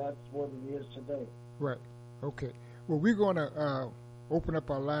 That's what it is today. Right. Okay. Well, we're going to open up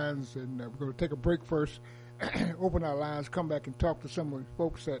our lines, and we're going to take a break first, open our lines, come back and talk to some of the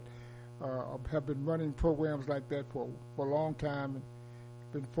folks that have been running programs like that for a long time and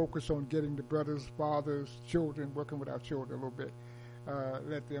been focused on getting the brothers, fathers, children, working with our children a little bit.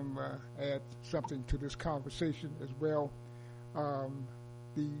 Let them add something to this conversation as well.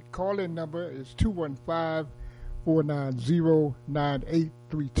 The call-in number is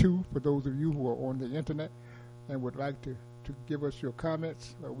 215-490-9832 for those of you who are on the internet and would like to give us your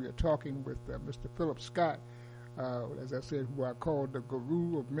comments. We are talking with Mr. Phillip Scott, as I said, who I call the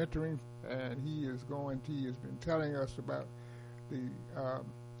guru of mentoring, and he has been telling us about the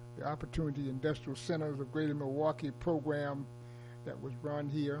Opportunity Industrial Centers of Greater Milwaukee program that was run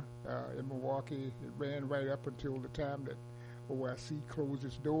here in Milwaukee. It ran right up until the time that OIC closed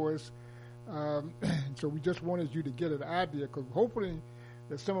its doors. So we just wanted you to get an idea, because hopefully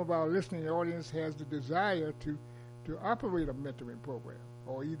that some of our listening audience has the desire to operate a mentoring program,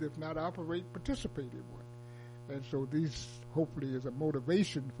 or either if not operate, participate in one. And so these hopefully is a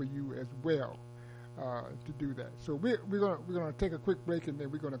motivation for you as well to do that. So we're gonna take a quick break, and then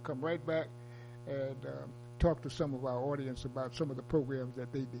we're gonna come right back and talk to some of our audience about some of the programs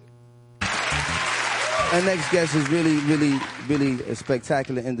that they did. Our next guest is really, really, really a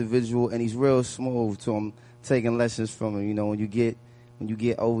spectacular individual, and he's real smooth. So I'm taking lessons from him. When you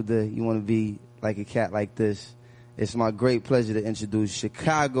get older, you want to be like a cat like this. It's my great pleasure to introduce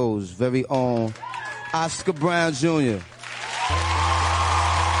Chicago's very own Oscar Brown Jr.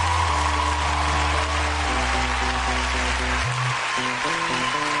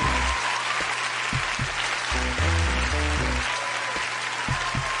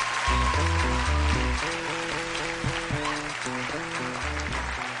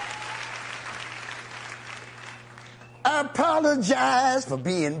 I apologize for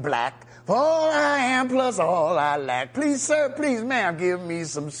being black, for all I am plus all I lack. Please, sir, please, ma'am, give me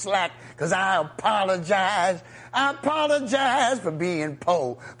some slack, 'cause I apologize. I apologize for being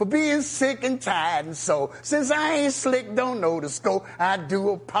poor, for being sick and tired and so. Since I ain't slick, don't know the scope, I do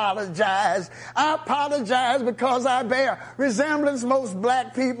apologize. I apologize because I bear resemblance most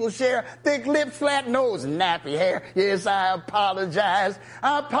black people share. Thick lips, flat nose, and nappy hair. Yes, I apologize.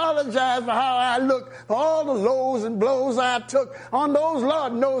 I apologize for how I look, for all the lows and blows I took. On those,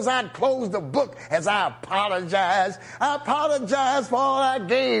 Lord knows I'd close the book as I apologize. I apologize for all I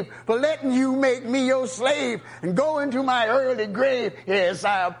gave, for letting you make me your slave and go into my early grave. Yes,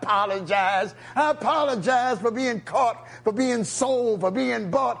 I apologize. I apologize for being caught, for being sold, for being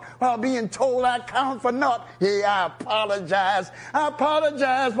bought, while being told I count for naught. Yeah, I apologize. I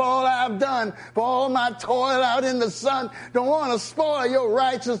apologize for all I've done, for all my toil out in the sun. Don't want to spoil your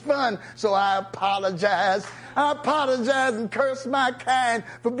righteous fun, so I apologize. I apologize and curse my kind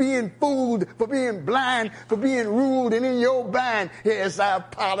for being fooled, for being blind, for being ruled and in your bind. Yes, I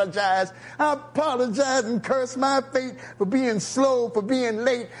apologize. I apologize and curse my fate for being slow, for being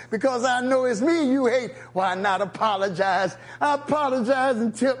late, because I know it's me you hate. Why not apologize? I apologize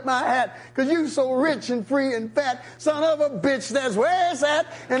and tip my hat, 'cause you so rich and free and fat. Son of a bitch, that's where it's at,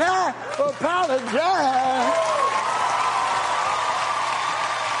 and I apologize.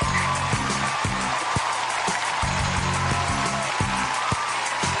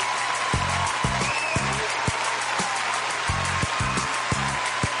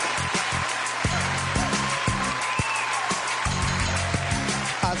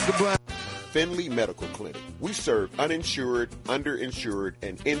 Finley Medical Clinic. We serve uninsured, underinsured,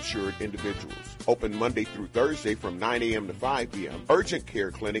 and insured individuals. Open Monday through Thursday from 9 a.m. to 5 p.m. Urgent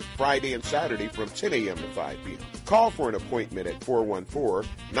Care Clinic Friday and Saturday from 10 a.m. to 5 p.m. Call for an appointment at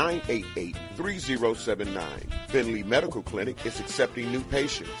 414-988-3079. Finley Medical Clinic is accepting new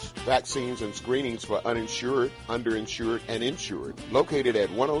patients. Vaccines and screenings for uninsured, underinsured, and insured. Located at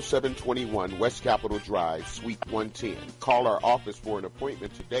 10721 West Capitol Drive, Suite 110. Call our office for an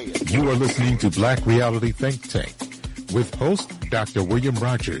appointment today. You are listening to Black Reality Think Tank with host Dr. William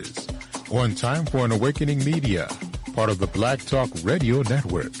Rogers on Time for an Awakening Media, part of the Black Talk Radio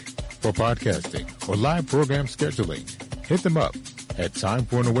Network. For podcasting or live program scheduling, hit them up at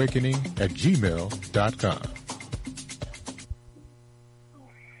timeforanawakening@gmail.com.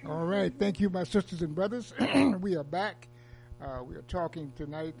 All right. Thank you, my sisters and brothers. We are back. We are talking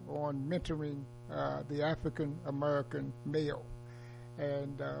tonight on mentoring the African American male.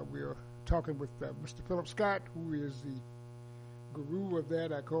 And we are talking with Mr. Phillip Scott, who is the guru of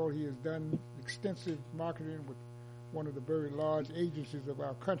that. He has done extensive marketing with one of the very large agencies of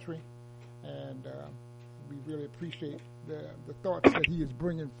our country. And we really appreciate the thoughts that he is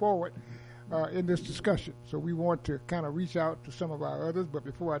bringing forward in this discussion. So we want to kind of reach out to some of our others. But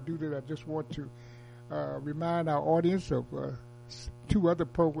before I do that, I just want to remind our audience of two other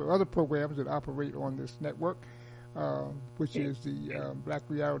programs that operate on this network, which is the Black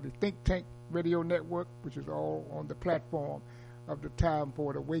Reality Think Tank Radio Network, which is all on the platform of the Time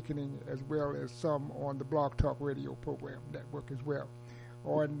for Awakening, as well as some on the Blog Talk Radio program network as well.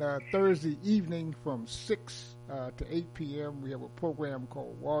 On Thursday evening from 6 to 8 p.m., we have a program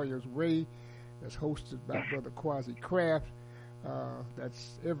called Warriors Way that's hosted by Brother Quasi Craft.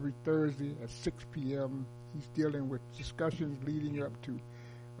 That's every Thursday at 6 p.m. He's dealing with discussions leading up to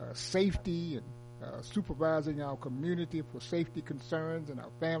safety and supervising our community for safety concerns and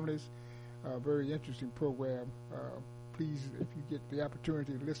our families. Very interesting program. Please, if you get the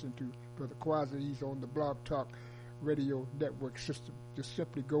opportunity to listen to Brother Quasi, he's on the Blog Talk Radio Network system. Just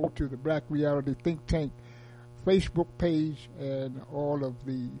simply go to the Black Reality Think Tank Facebook page, and all of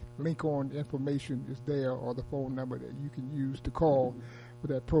the link on information is there, or the phone number that you can use to call for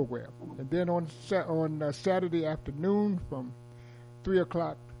that program. And then on Saturday afternoon from 3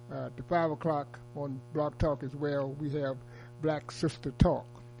 o'clock to 5 o'clock on Blog Talk as well, we have Black Sister Talk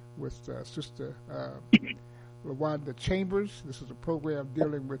with Sister LaWanda Chambers. This is a program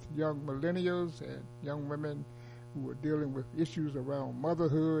dealing with young millennials and young women who are dealing with issues around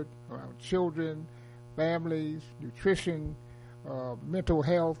motherhood, around children, families, nutrition, mental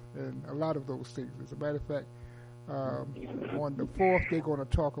health, and a lot of those things. As a matter of fact, on the 4th, they're going to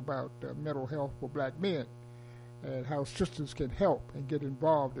talk about mental health for black men and how sisters can help and get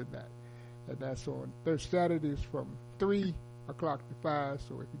involved in that. And that's on Saturdays from 3 o'clock to 5.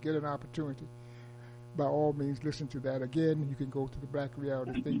 So if you get an opportunity, by all means, listen to that. Again, you can go to the Black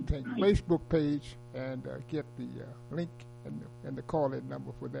Reality Think Tank Facebook page and get the link and the call-in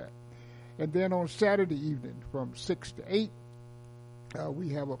number for that. And then on Saturday evening from 6 to 8, we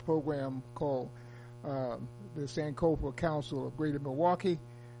have a program called the Sankofa Council of Greater Milwaukee.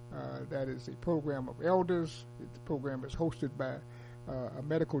 That is a program of elders. The program is hosted by a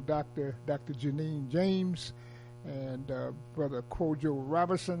medical doctor, Dr. Janine James, and Brother Kojo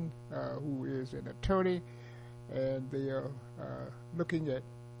Robinson, who is an attorney. And they are looking at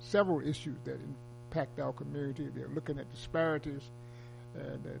several issues that impact our community. They're looking at disparities,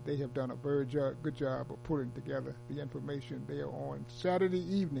 and they have done a very good job of putting together the information. They are on Saturday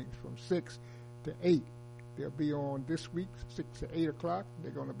evenings from 6 to 8. They'll be on this week, 6 to 8 o'clock.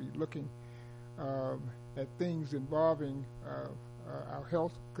 They're going to be looking at things involving our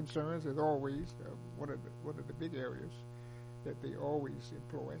health concerns, as always, one of the big areas that they always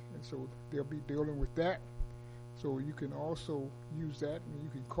employ. And so they'll be dealing with that. So you can also use that, and you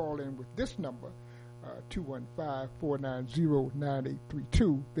can call in with this number,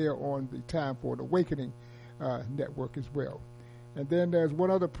 215-490-9832. They're on the Time for the Awakening network as well. And then there's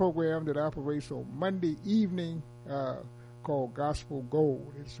one other program that operates on Monday evening called Gospel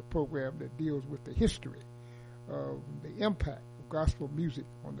Gold. It's a program that deals with the history of the impact of gospel music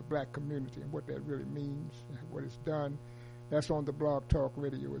on the black community and what that really means and what it's done. That's on the Blog Talk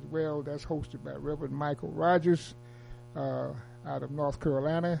Radio as well. That's hosted by Reverend Michael Rogers out of North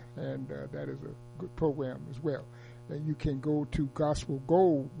Carolina, and that is a good program as well. And you can go to Gospel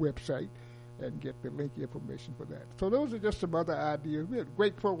Gold website and get the link information for that. So those are just some other ideas. We have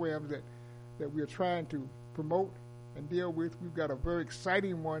great programs that we are trying to promote and deal with. We've got a very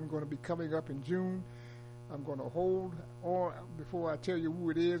exciting one going to be coming up in June. I'm going to hold on before I tell you who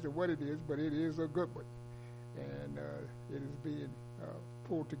it is and what it is, but it is a good one. And it is being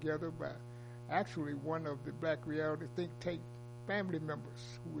pulled together by actually one of the Black Reality Think Tank family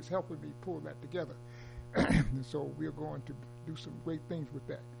members who is helping me pull that together. And so we're going to do some great things with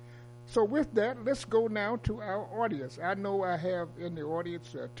that. So with that, let's go now to our audience. I know I have in the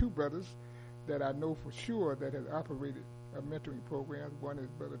audience two brothers that I know for sure that have operated mentoring programs. One is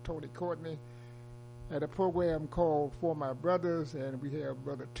Brother Tony Courtney at a program called For My Brothers, and we have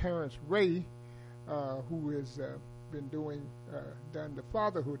Brother Terrence Ray, who has been done the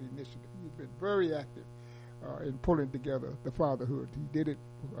Fatherhood Initiative. He's been very active in pulling together the fatherhood. He did it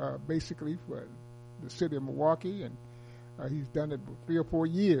basically for the city of Milwaukee, and he's done it for 3 or 4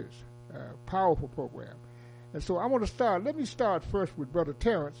 years. Powerful program. And so I want to start. Let me start first with Brother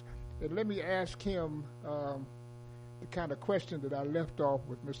Terrence, and let me ask him the kind of question that I left off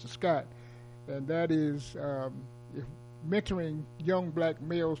with Mr. Scott, and that is, if mentoring young black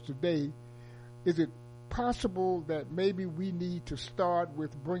males today, is it possible that maybe we need to start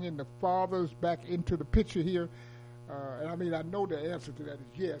with bringing the fathers back into the picture here? And I mean, I know the answer to that is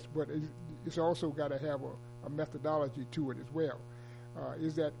yes, but it's also got to have a methodology to it as well.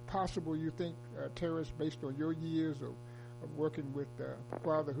 Is that possible, you think, Terrence, based on your years of working with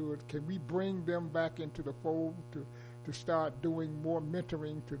fatherhood? Can we bring them back into the fold to start doing more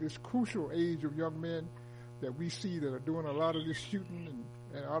mentoring to this crucial age of young men that we see that are doing a lot of this shooting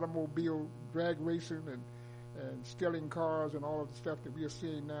and automobile drag racing and stealing cars and all of the stuff that we are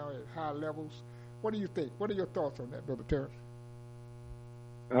seeing now at high levels? What do you think? What are your thoughts on that, Brother Terrence?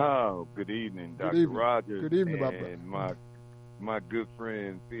 Oh, good evening, Dr. Good evening. Rogers. Good evening, and my good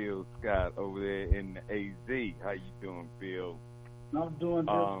friend Phil Scott over there in the AZ. How you doing, Phil? I'm doing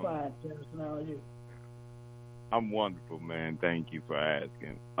just fine, Terrence. How are you? I'm wonderful, man. Thank you for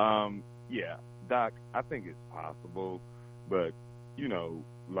asking. Yeah, Doc, I think it's possible, but, you know,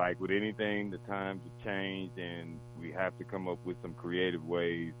 like with anything, the times have changed, and we have to come up with some creative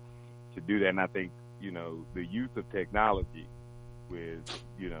ways to do that. And I think, you know, the use of technology with,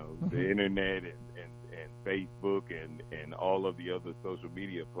 you know, the internet and Facebook and all of the other social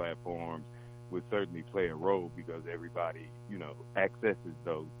media platforms would certainly play a role because everybody, you know, accesses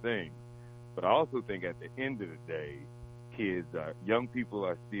those things. But I also think at the end of the day, young people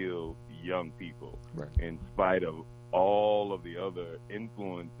are still young people, right, in spite of all of the other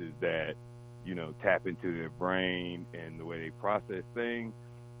influences that, you know, tap into their brain and the way they process things.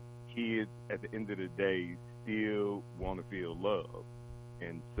 Kids, at the end of the day, still want to feel love.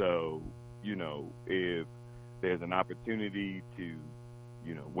 And so, you know, if there's an opportunity to,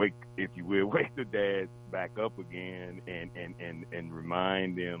 you know, wake the dads back up again and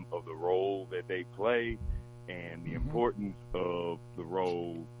remind them of the role that they play and the importance of the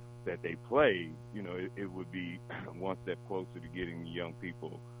role that they play, you know, it would be one step closer to getting young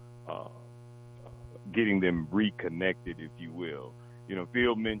people, getting them reconnected, if you will. You know,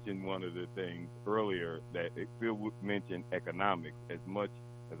 Phil mentioned one of the things earlier that Phil mentioned economics. As much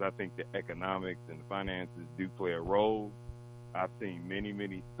as I think the economics and the finances do play a role, I've seen many,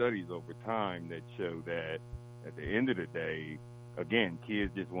 many studies over time that show that at the end of the day, again,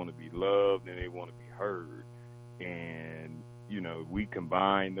 kids just want to be loved and they want to be heard. And, you know, we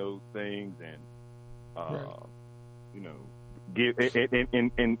combine those things and, you know, give.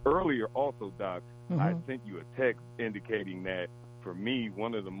 And earlier also, Doc, I sent you a text indicating that for me,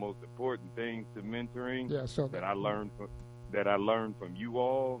 one of the most important things to mentoring that I learned from you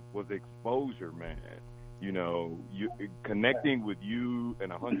all was exposure, man. You know, connecting with you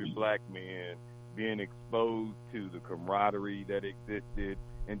and 100 black men, being exposed to the camaraderie that existed,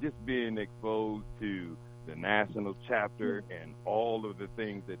 and just being exposed to the national chapter and all of the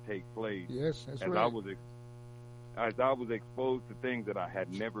things that take place. Yes, that's right. As I was exposed to things that I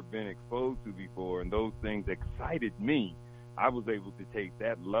had never been exposed to before, and those things excited me, I was able to take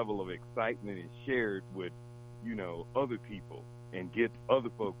that level of excitement and share it with, you know, other people and get other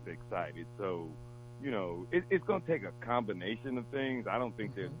folks excited. So, you know, it's going to take a combination of things. I don't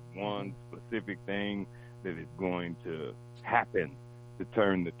think there's one specific thing that is going to happen to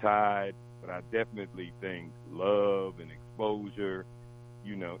turn the tide, but I definitely think love and exposure,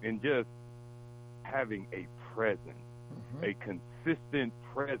 you know, and just having a presence, a consistent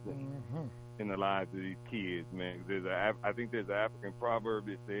presence in the lives of these kids, man. I think there's an African proverb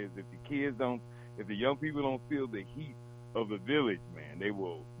that says if the young people don't feel the heat of the village, man,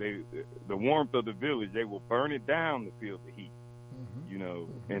 the warmth of the village, they will burn it down to feel the heat, you know.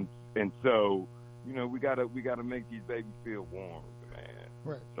 And so, you know, we gotta make these babies feel warm, man.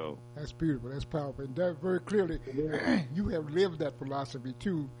 Right. So that's beautiful. That's powerful. And that very clearly, you have lived that philosophy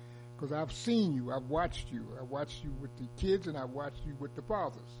too, because I've seen you. I've watched you. I watched you with the kids, and I watched you with the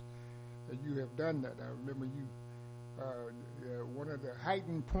fathers. And you have done that. I remember you. One of the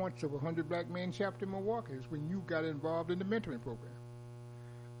heightened points of 100 Black Men chapter in Milwaukee is when you got involved in the mentoring program,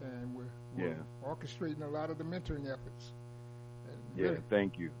 and we're orchestrating a lot of the mentoring efforts. And really,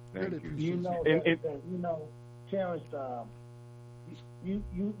 thank you. You know, Terrence, you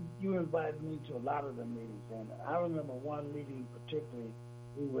invited me to a lot of the meetings, and I remember one meeting particularly.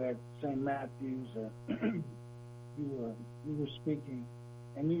 We were at St. Matthew's, and you were speaking,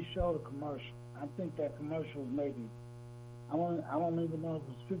 and you showed a commercial. I think that commercial was maybe, I don't even know if it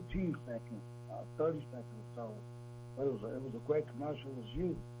was 15 seconds, 30 seconds or so, but it was a great commercial. It was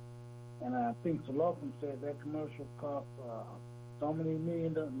you, and I think Sullivan said that commercial cost so many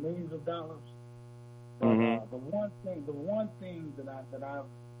millions of dollars. But the one thing that I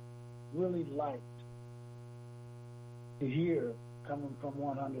really liked to hear coming from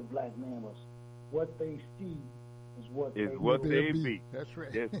 100 Black Men was what they see is what they be. That's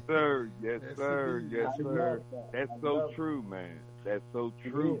right. Yes, sir. Yes, Yes, sir. indeed. Yes, I sir. love that. That's I so love true, man. That's so It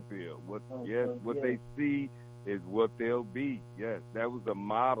true, is. Phil. What Yeah. they see is what they'll be. Yes, that was a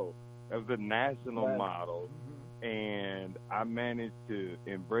model. That was a national Right. model, and I managed to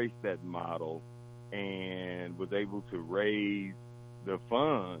embrace that model and was able to raise the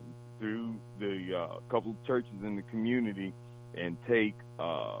funds through the couple of churches in the community and take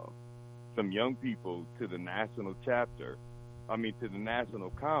some young people to the national chapter. To the national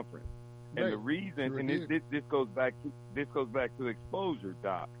conference. Right. And the reason, Sure and did. this goes back to exposure,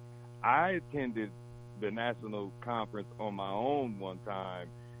 Doc. I attended the national conference on my own one time,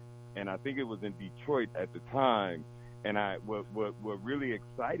 and I think it was in Detroit at the time. And what really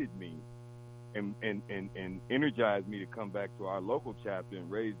excited me and energized me to come back to our local chapter and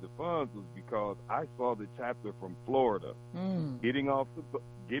raise the funds was because I saw the chapter from Florida getting off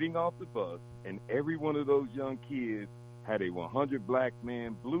the bus, and every one of those young kids had a 100 black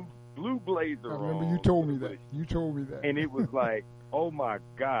men blue blazer on. I remember you told me that. And it was like, oh my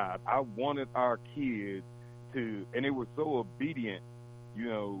God, I wanted our kids to, and they were so obedient,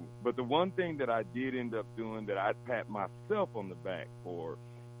 But the one thing that I did end up doing that I pat myself on the back for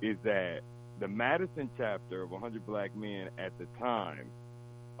is that the Madison chapter of 100 Black Men at the time,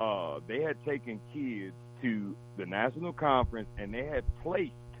 they had taken kids to the national conference and they had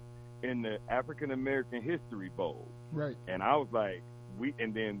placed in the African American History Bowl. Right. And I was like, we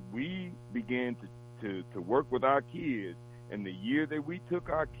began to work with our kids. And the year that we took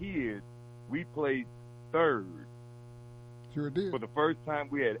our kids, we placed third. Sure did. For the first time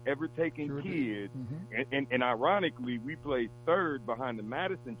we had ever taken kids. Mm-hmm. And ironically, we placed third behind the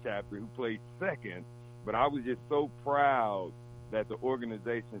Madison chapter, who placed second. But I was just so proud that the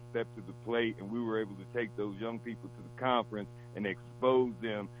organization stepped to the plate and we were able to take those young people to the conference and expose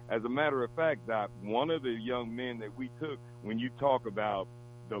them. As a matter of fact, Doc, one of the young men that we took, when you talk about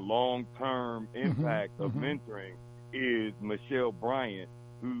the long-term impact of mentoring, is Michelle Bryant,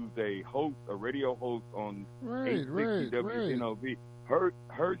 who's a radio host on 860 WNOV.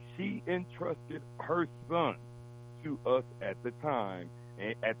 She entrusted her son to us at the time.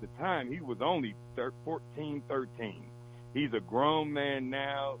 And at the time, he was only 13. He's a grown man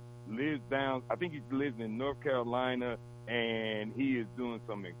now, I think he lives in North Carolina, and he is doing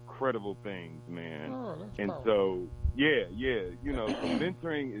some incredible things, man. Oh, that's and powerful. So,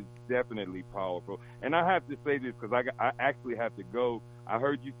 mentoring is definitely powerful. And I have to say this because I actually have to go. I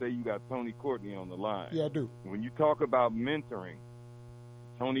heard you say you got Tony Courtney on the line. Yeah, I do. When you talk about mentoring,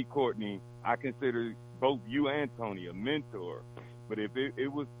 Tony Courtney, I consider both you and Tony a mentor. But if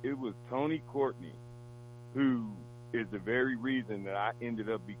it was Tony Courtney who is the very reason that I ended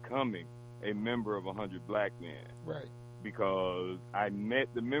up becoming a member of 100 Black Men. Right. Because I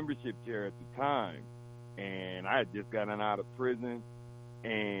met the membership chair at the time, and I had just gotten out of prison,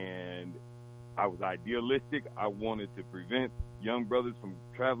 and I was idealistic. I wanted to prevent young brothers from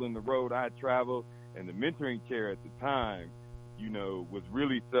traveling the road I traveled, and the mentoring chair at the time, was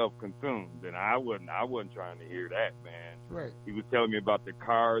really self-consumed, and I wasn't trying to hear that, man. Right. He was telling me about the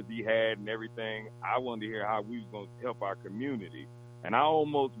cars he had and everything. I wanted to hear how we was going to help our community, and I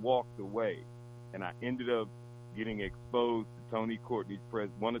almost walked away, and I ended up getting exposed to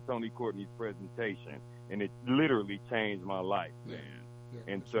one of Tony Courtney's presentation, and it literally changed my life, man.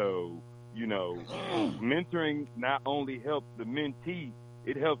 Yeah, and so, mentoring not only helps the mentee,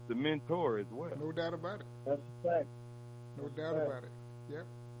 it helps the mentor as well. No doubt about it. That's a fact. No doubt about it. Yep,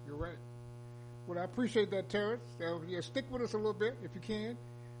 you're right. Well, I appreciate that, Terrence. Stick with us a little bit if you can.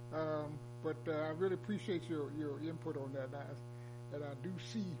 But I really appreciate your input on that. And I do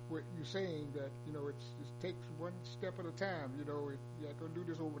see what you're saying, that, it takes one step at a time. You're not going to do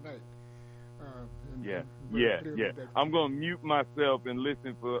this overnight. I'm going to mute myself and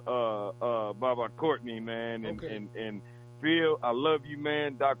listen for Baba Courtney, man. And Phil, I love you,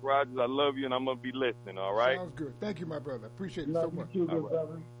 man. Doc Rogers, I love you, and I'm going to be listening, all right? Sounds good. Thank you, my brother. Appreciate it love so much. You too,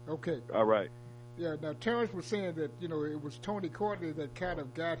 brother. Okay. All right. Yeah, now Terrence was saying that, it was Tony Courtney that kind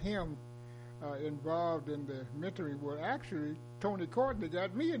of got him involved in the mentoring. Well, actually, Tony Courtney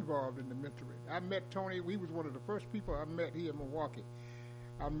got me involved in the mentoring. I met Tony. He was one of the first people I met here in Milwaukee.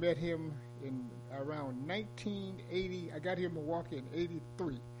 I met him in around 1980. I got here in Milwaukee in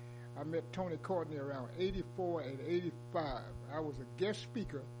 83. I met Tony Courtney around 84 and 85. I was a guest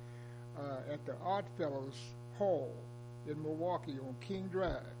speaker at the Oddfellows Hall in Milwaukee on King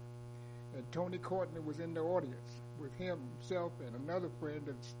Drive. And Tony Courtney was in the audience with himself and another friend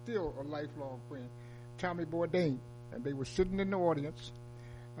that's still a lifelong friend, Tommy Bourdain. And they were sitting in the audience.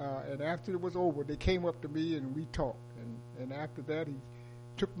 And after it was over, they came up to me and we talked. And after that, he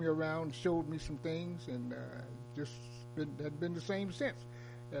took me around, showed me some things, and just hadn't been the same since.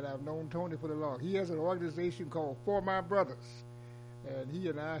 And I've known Tony for the long. He has an organization called For My Brothers, and he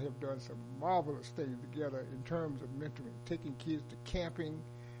and I have done some marvelous things together in terms of mentoring, taking kids to camping,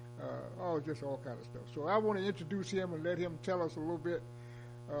 just all kind of stuff. So I want to introduce him and let him tell us a little bit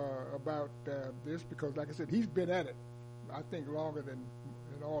about this, because, like I said, he's been at it, I think, longer than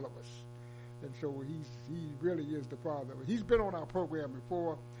all of us. And so he really is the father. He's been on our program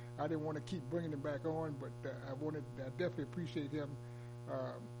before. I didn't want to keep bringing him back on, but I definitely appreciate him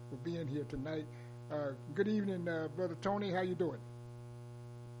for being here tonight. Good evening, Brother Tony. How you doing?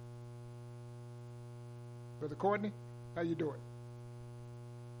 Brother Courtney, how you doing?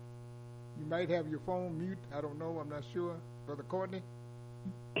 You might have your phone mute. I don't know. I'm not sure. Brother Courtney?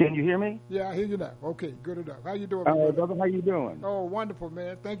 Can you hear me? Yeah, I hear you now. Okay, good enough. How you doing, brother? How you doing? Oh, wonderful,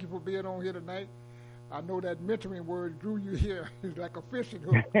 man. Thank you for being on here tonight. I know that mentoring word drew you here. It's like a fishing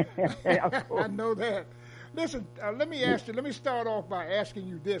hook. I know that. Listen, let me start off by asking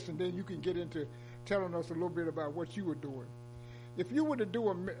you this, and then you can get into telling us a little bit about what you were doing. If you were to do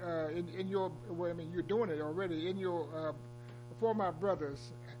you're doing it already, in your For My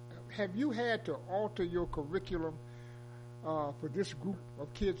Brothers, have you had to alter your curriculum for this group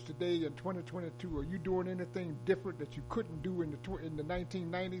of kids today in 2022? Are you doing anything different that you couldn't do in the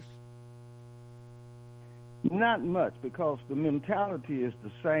 1990s? Not much, because the mentality is the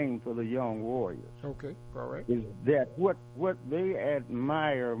same for the young warriors. Okay, all right. Is that what they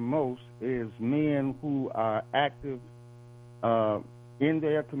admire most is men who are active in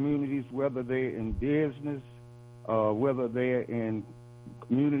their communities, whether they're in business, whether they're in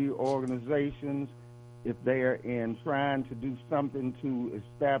community organizations, if they're in trying to do something to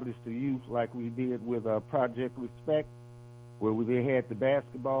establish the youth, like we did with Project Respect, where they had the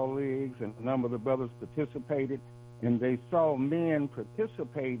basketball leagues and a number of the brothers participated, and they saw men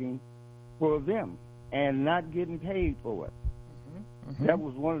participating for them and not getting paid for it. Mm-hmm. Mm-hmm. That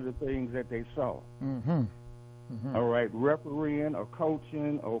was one of the things that they saw. Mm-hmm. Mm-hmm. All right, refereeing or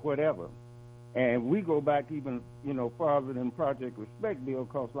coaching or whatever. And we go back even, farther than Project Respect, Bill,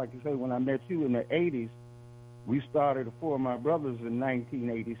 because like you say, when I met you in the 80s, we started For My Brothers in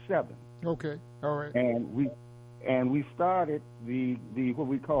 1987. Okay, all right. And we started the what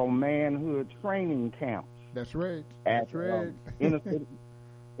we call manhood training camps. That's right. That's right. Inner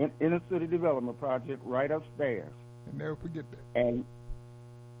City Development Project right upstairs. I'll never forget that.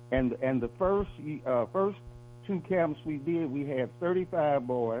 And the first two camps we did, we had 35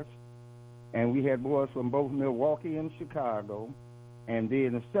 boys, and we had boys from both Milwaukee and Chicago. And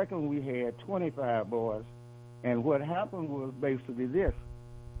then the second we had 25 boys. And what happened was basically this: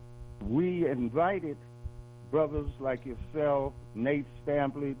 we invited brothers like yourself, Nate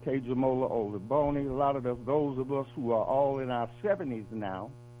Stampley, Tejamola Oliboni, a lot of those of us who are all in our 70s now.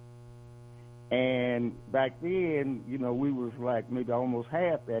 And back then, we was like maybe almost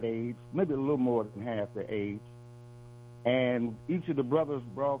half that age, maybe a little more than half the age. And each of the brothers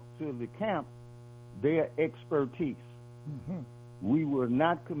brought to the camp their expertise. Mm-hmm. We were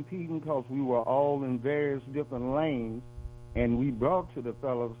not competing because we were all in various different lanes, and we brought to the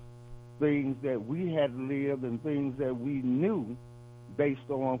fellows things that we had lived and things that we knew based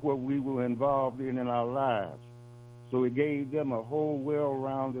on what we were involved in our lives. So it gave them a whole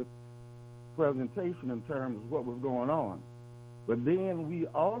well-rounded presentation in terms of what was going on. But then we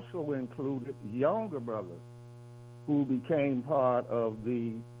also included younger brothers who became part of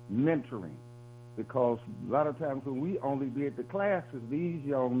the mentoring, because a lot of times when we only did the classes, these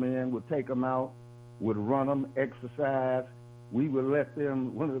young men would take them out, would run them, exercise. We would let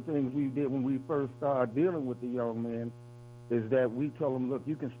them, one of the things we did when we first started dealing with the young men is that we told them, look,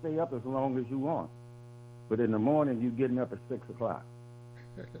 you can stay up as long as you want, but in the morning you're getting up at 6 o'clock.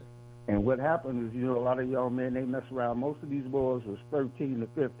 And what happened is, a lot of young men, they mess around. Most of these boys was 13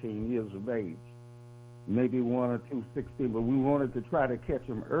 to 15 years of age, maybe one or two 16, but we wanted to try to catch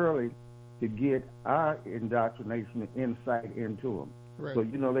them early to get our indoctrination and insight into them. Right.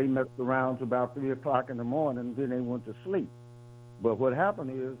 So, they messed around to about 3 o'clock in the morning, then they went to sleep. But what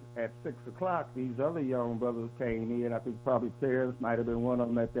happened is, at 6 o'clock, these other young brothers came in. I think probably Terrence might have been one of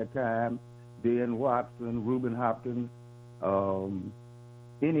them at that time, Ben Watson, Reuben Hopkins,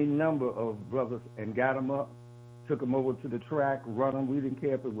 any number of brothers, and got them up, took them over to the track, run them. We didn't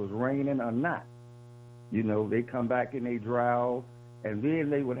care if it was raining or not. They come back and they drowse, and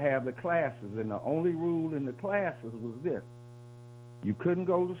then they would have the classes. And the only rule in the classes was this: you couldn't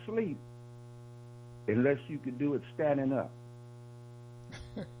go to sleep unless you could do it standing up.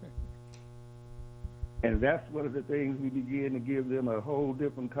 And that's one of the things we began to give them, a whole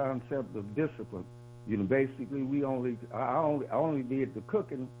different concept of discipline. Basically, I only did the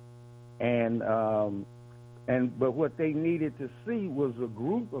cooking and But what they needed to see was a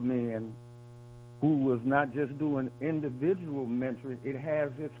group of men who was not just doing individual mentoring. It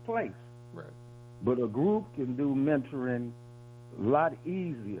has its place. Right. But a group can do mentoring a lot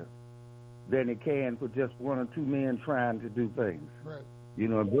easier than it can for just one or two men trying to do things. Right. You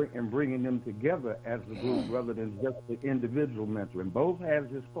know, and bringing them together as a group rather than just the individual mentoring. Both has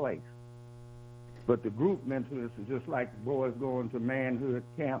its place. But the group mentoring is just like boys going to manhood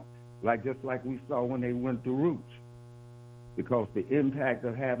camp, just like we saw when they went to Roots. Because the impact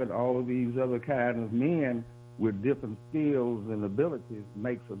of having all of these other kind of men with different skills and abilities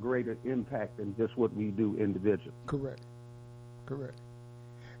makes a greater impact than just what we do individually. Correct.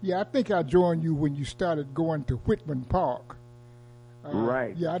 Yeah, I think I joined you when you started going to Whitman Park.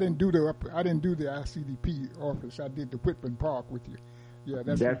 Right. Yeah, I didn't do the ICDP office. I did the Whitman Park with you. Yeah,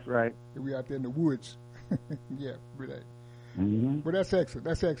 that's right. We out there in the woods. Yeah, right. Mm-hmm. But that's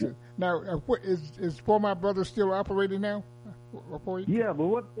excellent. Now, what is For My Brothers still operating now? For you? Yeah, but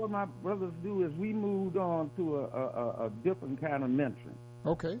what For My Brothers do is we moved on to a different kind of mentoring.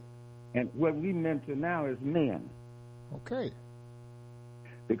 Okay. And what we mentor now is men. Okay.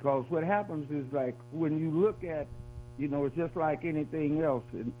 Because what happens is like when you look at, it's just like anything else.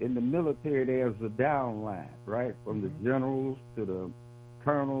 In the military, there's a down line, right? From the generals to the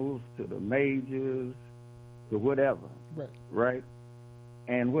colonels to the majors to whatever. Right?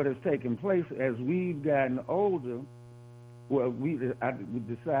 And what has taken place as we've gotten older, what we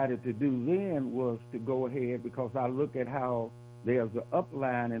decided to do then was to go ahead, because I look at how there's an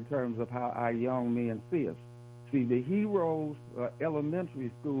upline in terms of how our young men see us. See, the heroes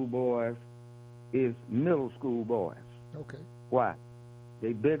elementary school boys is middle school boys. Okay. Why?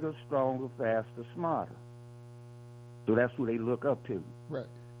 They bigger, stronger, faster, smarter. So that's who they look up to. Right.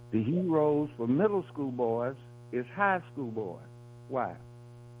 The heroes for middle school boys is high school boys. Why?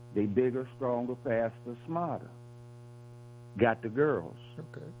 They bigger, stronger, faster, smarter. Got the girls.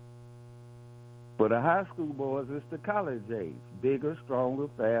 Okay. For the high school boys, it's the college age. Bigger, stronger,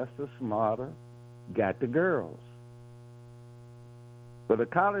 faster, smarter. Got the girls. For the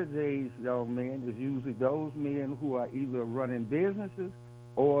college age young men is usually those men who are either running businesses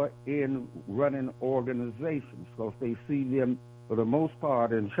or in running organizations, because they see them, for the most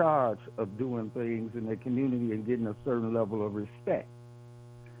part, in charge of doing things in their community and getting a certain level of respect.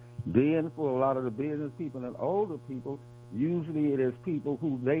 Then for a lot of the business people and older people, usually it is people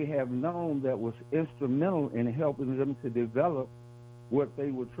who they have known that was instrumental in helping them to develop what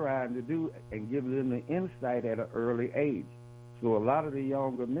they were trying to do and give them the insight at an early age. So a lot of the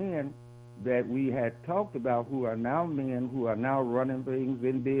younger men that we had talked about who are now men, who are now running things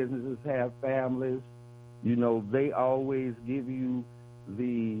in businesses, have families, they always give you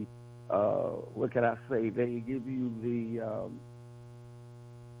the, what can I say, they give you the,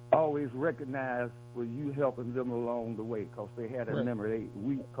 always recognize for you helping them along the way, because they had a memory.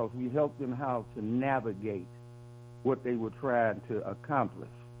 Because we helped them how to navigate what they were trying to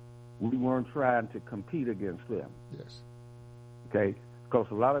accomplish. We weren't trying to compete against them. Yes. Okay? Because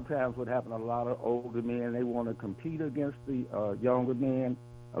a lot of times what happened, a lot of older men, they want to compete against the younger men,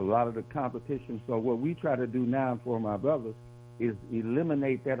 a lot of the competition. So what we try to do now For My Brothers is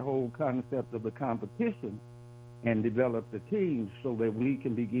eliminate that whole concept of the competition and develop the teams so that we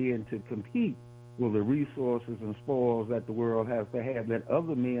can begin to compete with the resources and spoils that the world has to have, that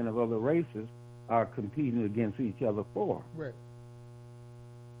other men of other races are competing against each other for. Right.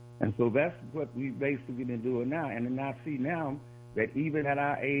 And so that's what we've basically been doing now. And then I see now that even at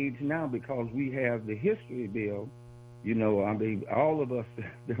our age now, because we have the history bill, all of us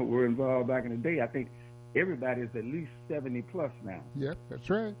that were involved back in the day, I think everybody is at least 70 plus now. Yep, that's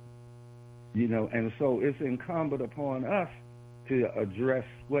right. And so it's incumbent upon us to address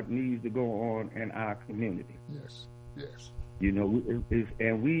what needs to go on in our community. Yes.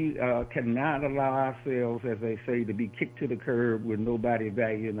 And we cannot allow ourselves, as they say, to be kicked to the curb with nobody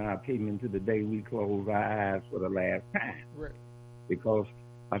valuing our opinion to the day we close our eyes for the last time. Right. Because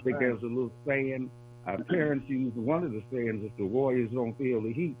I think there's a little saying, our parents used, one of the sayings, if the warriors don't feel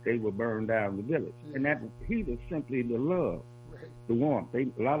the heat, they will burn down the village. Yeah. And that heat is simply the love, the warmth. A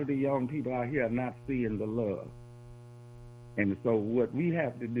lot of the young people out here are not seeing the love. And so what we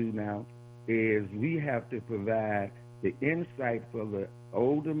have to do now is we have to provide the insight for the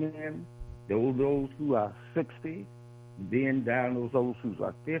older men, those who are 60, then down to those who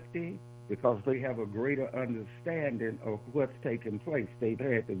are 50, because they have a greater understanding of what's taking place. They've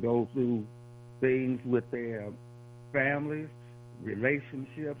had to go through things with their families,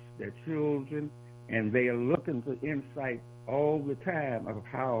 relationships, their children, and they are looking for insight all the time of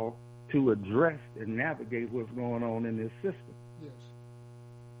how to address and navigate what's going on in this system. Yes.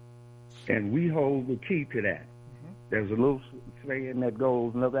 And we hold the key to that. Mm-hmm. There's a little saying that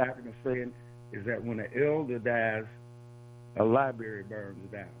goes, another African saying, is that when an elder dies, a library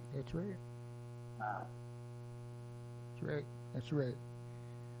burns down. That's right. That's right. That's right.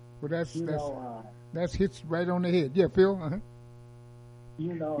 Well, that's hits right on the head. Yeah, Phil. Uh-huh.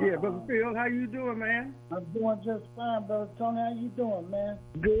 Yeah, Brother Phil, how you doing, man? I'm doing just fine, Brother Tony. How you doing, man?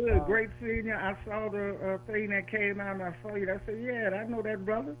 Good, great seeing you. I saw the thing that came out, and I saw you. I said, yeah, I know that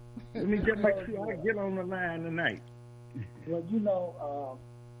brother. Let me just make sure I get on the line tonight. Well,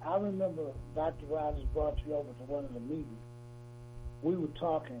 I remember Dr. Rogers brought you over to one of the meetings. We were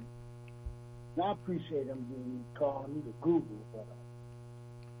talking, and I appreciate him calling me the guru, but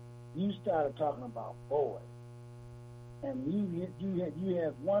you started talking about boys. And you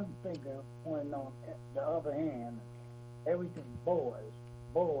had one finger pointing on the other hand, everything boys,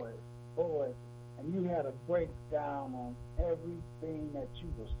 and you had a breakdown on everything that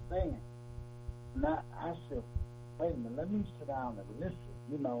you were saying. And I said, wait a minute, let me sit down and listen,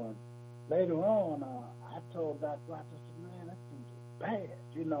 and later on, I told Dr. Roger, I said, man, that thing is bad,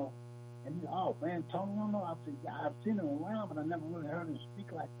 and he, oh man, Tony, no, I said, yeah, I've seen him around, but I never really heard him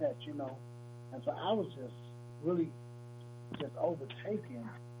speak like that, and so I was just really overtaken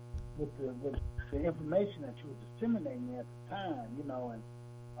with the information that you were disseminating at the time,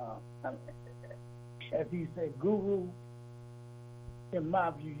 and as he said, guru, in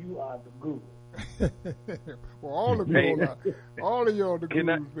my view, you are the guru. Well, all of y'all are the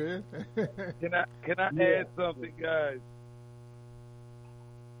gurus, man. Can I add something, guys?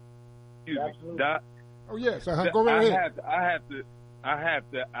 Excuse me, Doc. Oh yes, go right ahead. I had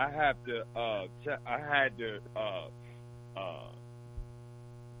to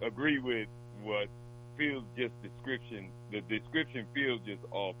agree with what Phil's the description Phil just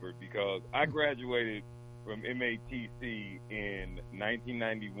offered, because I graduated from MATC in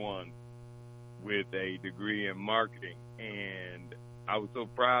 1991 with a degree in marketing, and I was so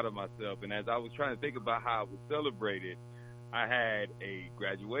proud of myself. And as I was trying to think about how I would celebrate it, I had a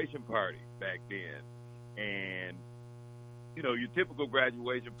graduation party back then, and your typical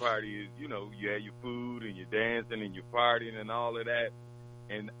graduation party is, you have your food and you're dancing and you're partying and all of that.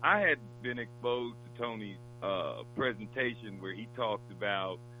 And I had been exposed to Tony's presentation where he talked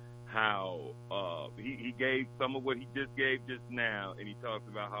about how he gave some of what he just gave just now, and he talked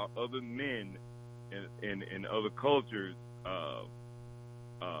about how other men in other cultures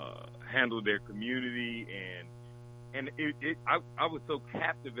handle their community, and I was so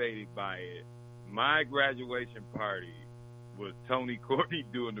captivated by it. My graduation party was Tony Courtney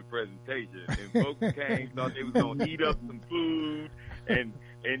doing the presentation, and folks came, thought they was gonna eat up some food and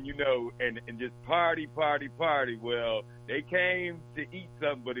just party. Well, they came to eat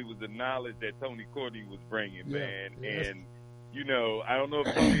something, but it was the knowledge that Tony Courtney was bringing, man. Yes. And I don't know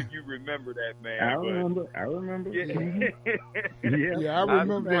if Tony, if you remember that, man. I remember. Yeah, I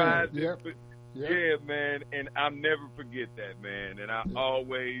remember that. Yep. Yeah, man, and I'll never forget that, man. And I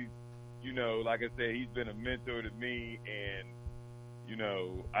always, like I said, he's been a mentor to me, and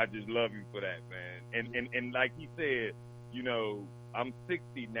I just love him for that, man. And like he said, I'm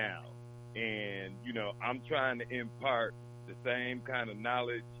 60 now, and I'm trying to impart the same kind of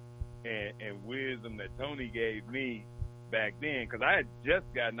knowledge and wisdom that Tony gave me back then, because I had just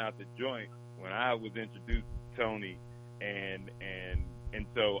gotten out the joint when I was introduced to Tony, and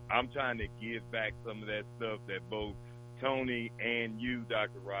so I'm trying to give back some of that stuff that both Tony and you,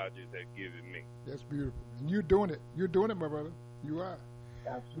 Dr. Rogers, have given me. That's beautiful. And you're doing it. You're doing it, my brother. You are.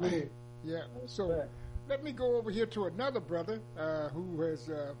 Absolutely. Yeah. So let me go over here to another brother who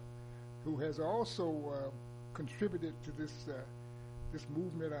has also contributed to this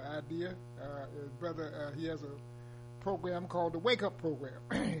movement or idea. Brother, he has a program called the Wake Up Program,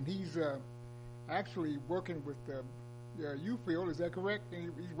 and he's actually working with you, Phil. Is that correct?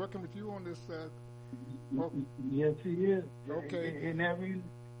 And he's working with you on this. Yes, he is. Okay. In every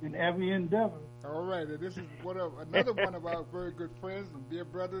endeavor. All right. And this is another one of our very good friends and dear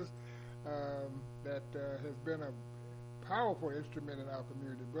brothers that has been a powerful instrument in our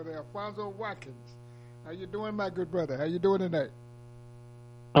community, Brother Alfonso Watkins. How you doing, my good brother? How you doing tonight?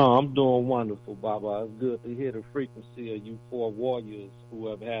 Oh, I'm doing wonderful, Baba. It's good to hear the frequency of you four warriors who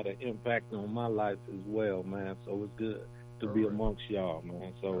have had an impact on my life as well, man. So it's good to be amongst y'all,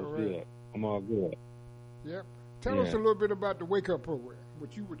 man. So it's good. I'm all good. Yep. Tell us a little bit about the Wake Up Program,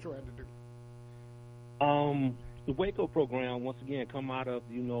 what you were trying to do. The Wake Up Program, once again, come out of,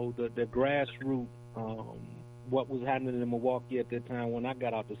 the grassroots, what was happening in Milwaukee at that time when I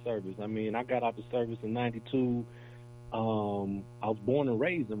got out the service. I mean, I got out the service in 92. I was born and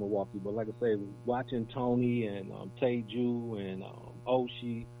raised in Milwaukee, but like I say, watching Tony and Teju and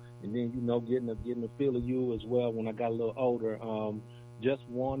Oshi And then, getting a feel of you as well when I got a little older, just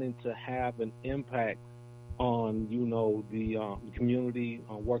wanting to have an impact on, the community,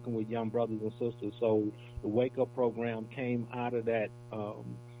 working with young brothers and sisters. So the Wake Up program came out of that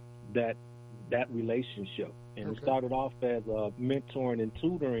relationship. And It started off as a mentoring and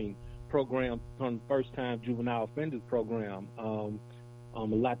tutoring program from first-time juvenile offenders program. A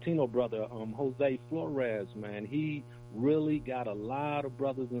Latino brother, Jose Flores, man, he really got a lot of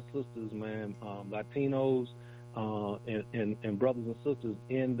brothers and sisters, man, Latinos and brothers and sisters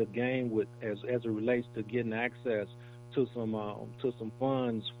in the game as it relates to getting access to some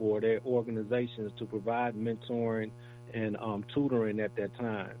funds for their organizations to provide mentoring and tutoring at that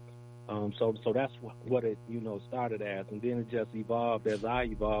time. So that's what it started as, and then it just evolved as I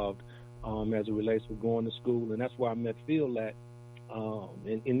evolved as it relates to going to school, and that's where I met Phil at.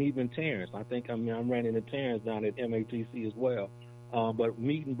 And even Terrence. I ran into Terrence down at MATC as well. But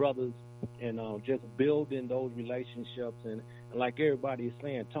meeting brothers and just building those relationships. And like everybody is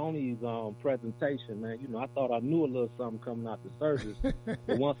saying, Tony's presentation, man, I thought I knew a little something coming out the service.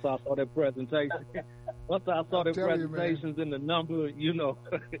 But once I saw that presentation, presentations and the number,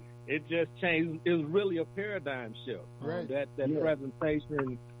 it just changed. It was really a paradigm shift. Right. That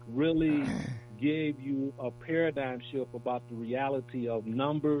presentation really gave you a paradigm shift about the reality of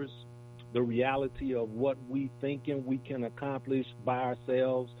numbers, the reality of what we thinking we can accomplish by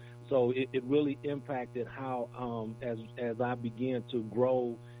ourselves. So it really impacted how, as I began to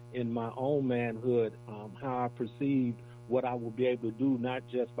grow in my own manhood, how I perceived what I will be able to do, not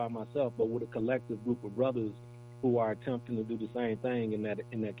just by myself, but with a collective group of brothers who are attempting to do the same thing in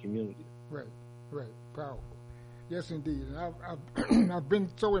that community. Right, powerful. Yes, indeed. And I've been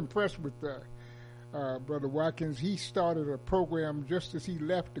so impressed with Brother Watkins. He started a program just as he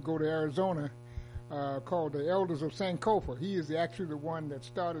left to go to Arizona called the Elders of Sankofa. He is actually the one that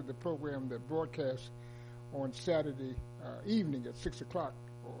started the program that broadcasts on Saturday evening at 6 o'clock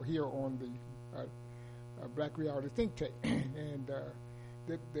here on the Black Reality Think Tank. And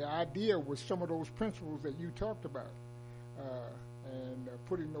the idea was some of those principles that you talked about and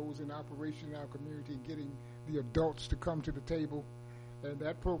putting those in operation in our community and getting the adults to come to the table. And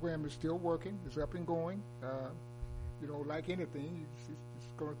that program is still working. It's up and going. Like anything, it's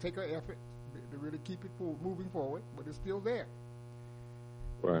going to take an effort to really keep it moving forward, but it's still there.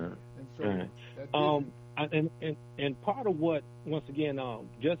 Right. And so and part of what, once again,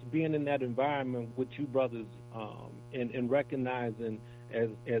 just being in that environment with you brothers, and recognizing,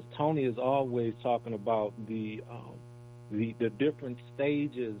 as Tony is always talking about the different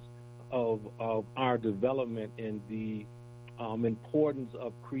stages of our development and the importance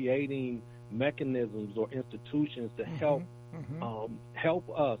of creating mechanisms or institutions to help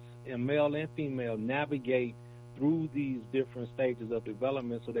us, and male and female, navigate through these different stages of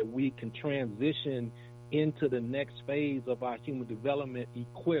development so that we can transition into the next phase of our human development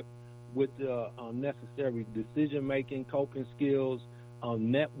equipped with the necessary decision-making, coping skills,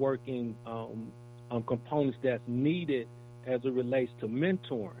 networking components that's needed as it relates to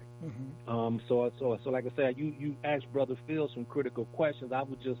mentoring. So like I said, you asked Brother Phil some critical questions. I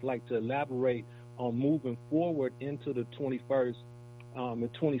would just like to elaborate on moving forward into the 21st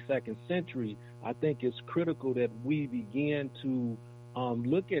and 22nd century. I think it's critical that we begin to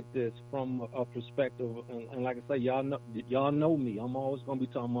look at this from a perspective, and like I say, y'all know me. I'm always going to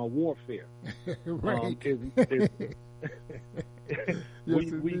be talking about warfare. Right.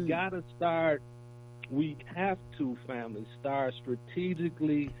 We got to start. We have to, family, start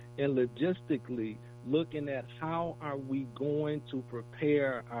strategically and logistically looking at how are we going to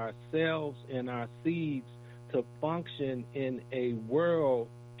prepare ourselves and our seeds to function in a world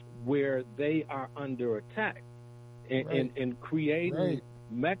where they are under attack, and creating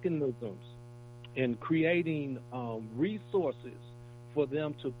mechanisms and creating resources for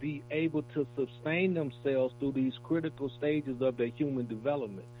them to be able to sustain themselves through these critical stages of their human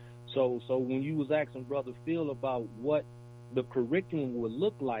development. So when you was asking Brother Phil about what the curriculum would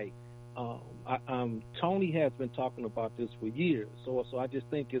look like, Tony has been talking about this for years. So I just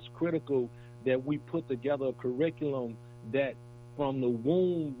think it's critical that we put together a curriculum that from the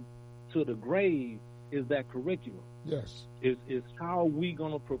womb to the grave is that curriculum. Yes. Is how are we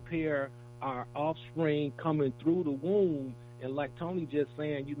going to prepare our offspring coming through the womb. And like Tony just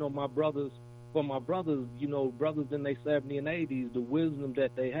saying, my brothers, brothers in their 70s and 80s, the wisdom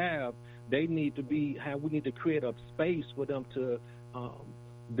that they have, we need to create a space for them to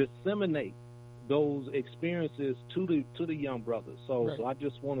disseminate those experiences to the young brothers. So I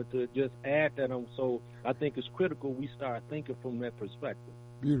just wanted to just add that so I think it's critical we start thinking from that perspective.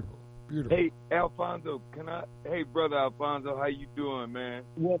 Beautiful. Beautiful. Hey, Alfonso, hey, brother Alfonso, how you doing, man?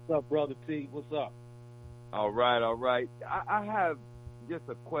 What's up, brother T? What's up? All right. I have just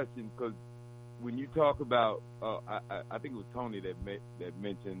a question, because when you talk about, I think it was Tony that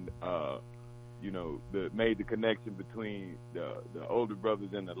mentioned, made the connection between the older brothers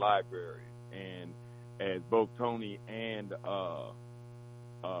in the library, and as both Tony and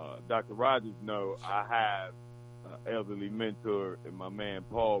Dr. Rogers know, I have an elderly mentor, and my man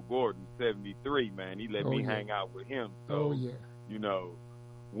Paul Gordon, 73, man. He let me hang out with him. So,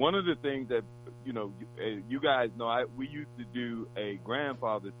 one of the things that, you guys know, we used to do a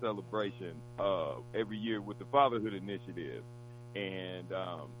grandfather celebration every year with the Fatherhood Initiative. And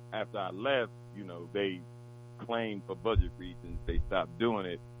after I left, they claimed for budget reasons they stopped doing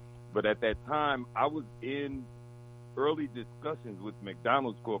it. But at that time, I was in early discussions with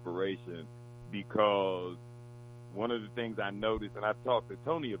McDonald's Corporation, because one of the things I noticed, and I talked to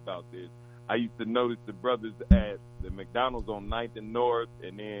Tony about this, I used to notice the brothers at the McDonald's on 9th and North,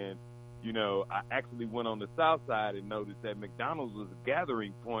 and then, I actually went on the south side and noticed that McDonald's was a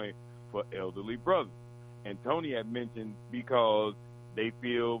gathering point for elderly brothers. And Tony had mentioned because they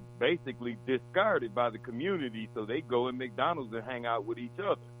feel basically discarded by the community, so they go in McDonald's and hang out with each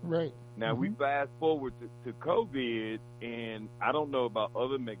other. Right. Now, we fast forward to COVID, and I don't know about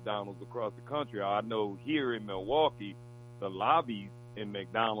other McDonald's across the country. I know here in Milwaukee, the lobbies in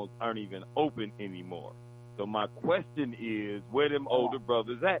McDonald's aren't even open anymore. So my question is, where them older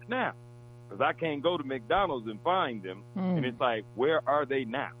brothers at now? Because I can't go to McDonald's and find them, and it's like, where are they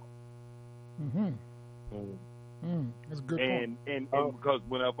now? That's a good point. And because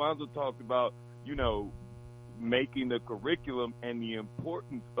when Alfonso talked about, making the curriculum and the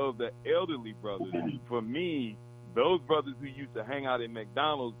importance of the elderly brothers, for me, those brothers who used to hang out in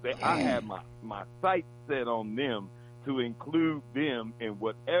McDonald's, I had my sights set on them to include them in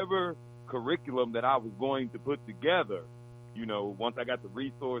whatever curriculum that I was going to put together. Once I got the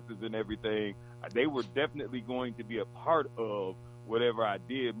resources and everything, they were definitely going to be a part of whatever I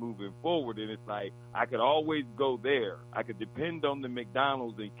did moving forward. And it's like, I could always go there. I could depend on the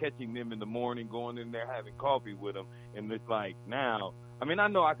McDonald's and catching them in the morning, going in there, having coffee with them. And it's like, now, I mean, I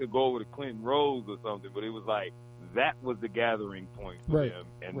know I could go over to Clinton Rose or something, but it was like, that was the gathering point for them.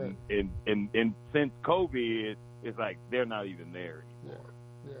 And, and since COVID, it's like, they're not even there anymore.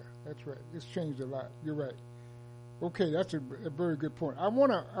 Yeah, that's right. It's changed a lot. You're right. Okay, that's a very good point. I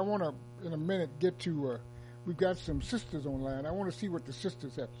wanna in a minute get to. We've got some sisters online. I want to see what the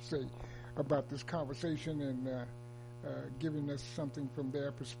sisters have to say about this conversation and giving us something from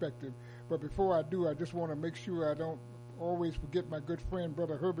their perspective. But before I do, I just want to make sure I don't always forget my good friend,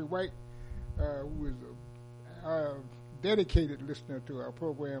 Brother Herbie White, who is a dedicated listener to our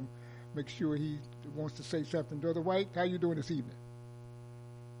program. Make sure he wants to say something. Brother White, how you doing this evening?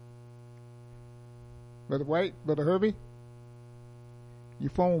 Brother White, Brother Herbie? Your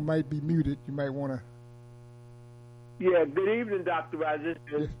phone might be muted. You might want to... Yeah, good evening, Dr. Rogers.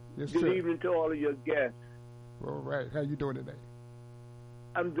 Yes, good sir. evening to all of your guests. All right. How you doing today?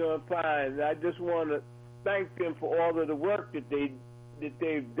 I'm doing fine. I just want to thank them for all of the work that they've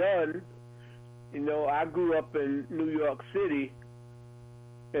done. I grew up in New York City,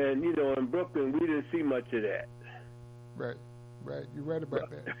 and, in Brooklyn, we didn't see much of that. Right. You're right about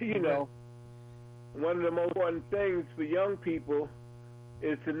that. One of the most important things for young people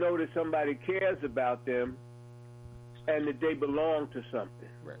is to know that somebody cares about them and that they belong to something.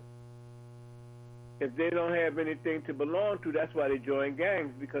 Right. If they don't have anything to belong to, that's why they join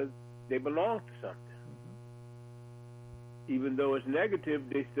gangs, because they belong to something. Even though it's negative,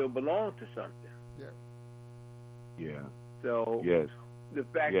 they still belong to something. Yeah. So the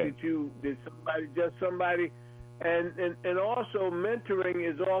fact that somebody, and also mentoring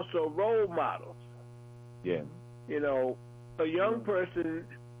is also role models. Yeah. A young person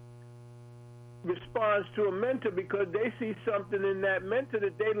responds to a mentor because they see something in that mentor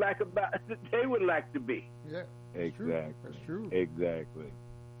that they would like to be. Yeah. Exactly. That's true. Exactly.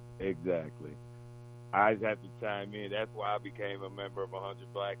 I just have to chime in. That's why I became a member of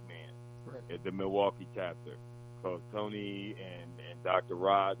 100 Black Men at the Milwaukee chapter. Because Tony and Dr.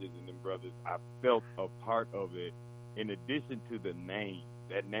 Rogers and them brothers, I felt a part of it. In addition to the name,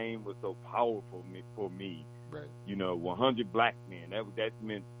 that name was so powerful for me. Right. 100 Black Men. That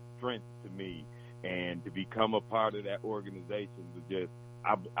meant strength to me, and to become a part of that organization was just,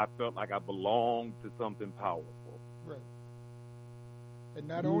 I felt like I belonged to something powerful. Right. And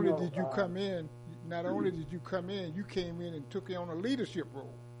not only did you come in, you came in and took on a leadership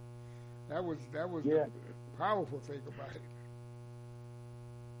role. That was the powerful thing about it.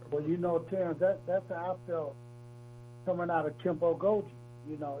 Well, Terrence, that's how I felt coming out of Kempo Goji.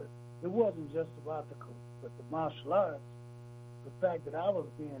 it wasn't just about the martial arts. The fact that I was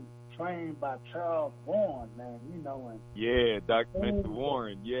being trained by Charles Warren, man, you know, and yeah, Mr.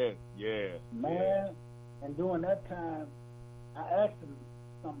 Warren, yes, yeah, man. Yeah. And during that time, I asked him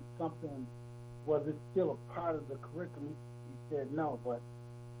something. Was it still a part of the curriculum? He said no, but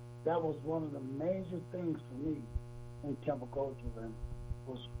that was one of the major things for me in temple culture, and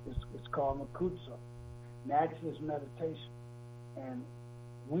it's called Makutso. And actually, it's meditation, and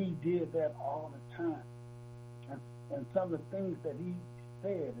we did that all the time. And some of the things that he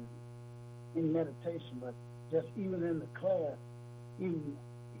said in meditation, but just even in the class, he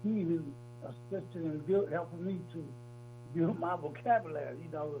even assisted in helping me to build my vocabulary.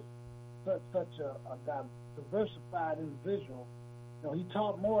 You know, such a diversified individual. You know, he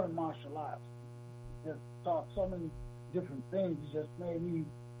taught more than martial arts. He just taught so many different things. He just made me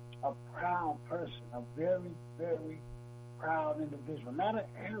a proud person, a very, very proud individual. Not an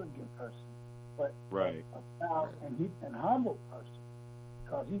arrogant person, but right. a proud and humble person.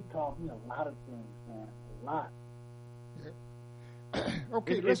 Because he taught me a lot of things, man, a lot. Yeah.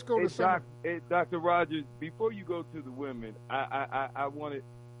 Okay, let's go to some. Dr. Rogers, before you go to the women, I wanted,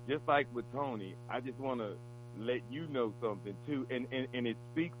 just like with Tony, I just want to let you know something too, and it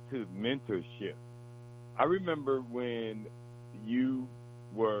speaks to mentorship. I remember when you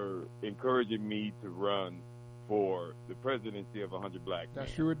were encouraging me to run for the presidency of 100 Black Men. I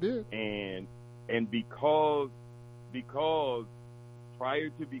sure did. And because prior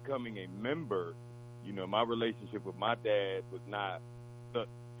to becoming a member, you know, my relationship with my dad was not,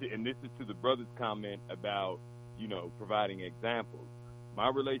 and this is to the brother's comment about, you know, providing examples. My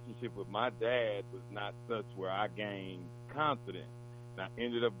relationship with my dad was not such where I gained confidence. And I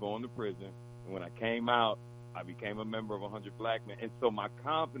ended up going to prison. And when I came out, I became a member of 100 Black Men. And so my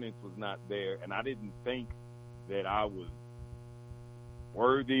confidence was not there. And I didn't think that I was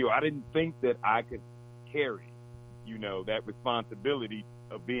worthy, or I didn't think that I could carry, you know, that responsibility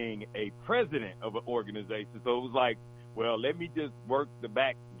of being a president of an organization. So it was like, well, let me just work the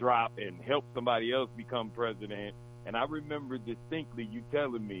backdrop and help somebody else become president. And I remember distinctly you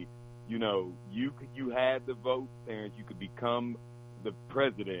telling me, you know, you had the votes, Terrence, you could become the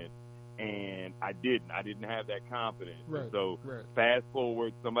president, and I didn't. I didn't have that confidence. Right, so right. Fast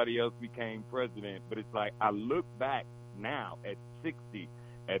forward, somebody else became president. But it's like I look back now at 60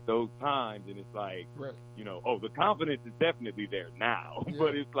 at those times, and it's like, right. you know, the confidence is definitely there now. Yeah,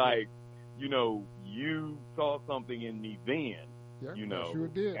 but it's like, you know, you saw something in me then. Yeah, you know, sure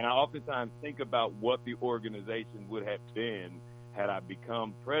did. And I oftentimes think about what the organization would have been had I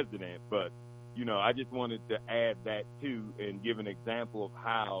become president. But, you know, I just wanted to add that too and give an example of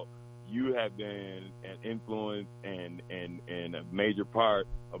how you have been an influence and a major part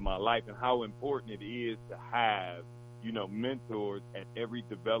of my life, and how important it is to have, you know, mentors at every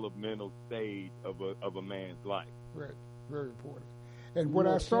developmental stage of a man's life. Right, very important. And what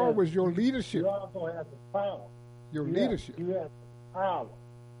I saw was your leadership. You also have the power. Your leadership. You have power.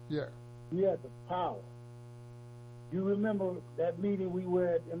 Yeah. You had the power. You remember that meeting we were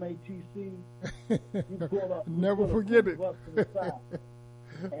at MATC? Never forget it.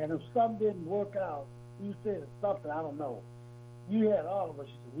 And if something didn't work out, you said something, I don't know. You had all of us,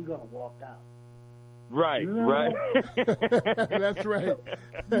 you said, we're going to walk out. Right, right. That's right.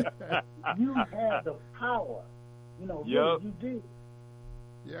 You had the power. You know, really, you did.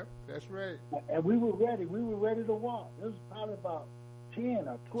 Yep, that's right. And we were ready. We were ready to walk. There was probably about 10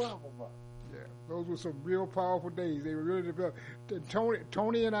 or 12 of us. Yeah, those were some real powerful days. They were really developed.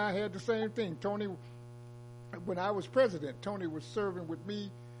 Tony and I had the same thing. Tony, when I was president, Tony was serving with me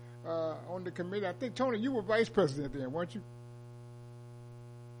on the committee. I think, Tony, you were vice president then, weren't you?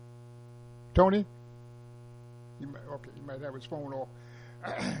 Tony? You might have his phone off.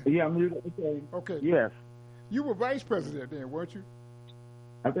 Yeah, I'm muted. Okay. Yes. You were vice president then, weren't you?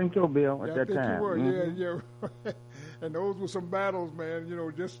 I think so, Bill, at that time. I think you were, mm-hmm. yeah. And those were some battles, man, you know,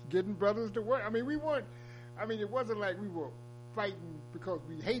 just getting brothers to work. I mean, it wasn't like we were fighting because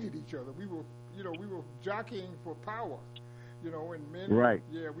we hated each other. We were jockeying for power, you know, and men, right.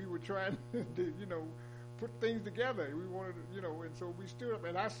 Yeah, we were trying to, you know, put things together. We wanted to, you know, and so we stood up.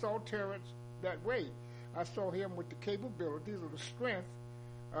 And I saw Terrence that way. I saw him with the capabilities or the strength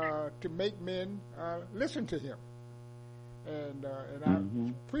to make men listen to him. And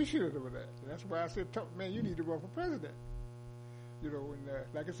I'm appreciative of that. That's why I said, man, you need to run for president. You know, and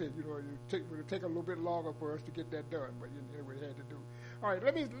like I said, you know, it would take a little bit longer for us to get that done, but anyway, we had to do. All right,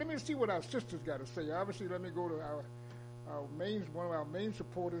 let me see what our sisters got to say. Obviously, let me go to one of our main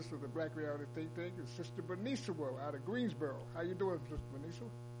supporters of the Black Reality Think Tank is Sister Benicia out of Greensboro. How you doing, Sister Benicia?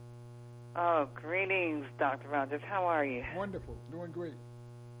 Oh, greetings, Dr. Rogers. How are you? Wonderful, doing great.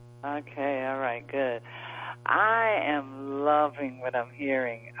 Okay, all right, good. I am loving what I'm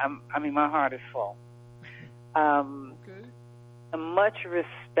hearing. My heart is full. Much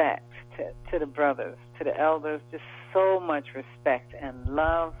respect to the brothers, to the elders, just so much respect and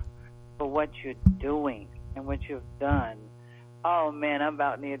love for what you're doing and what you've done. Oh, man, I'm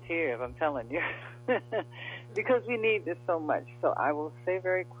about near tears, I'm telling you, because we need this so much. So I will say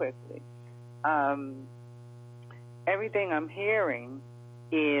very quickly, everything I'm hearing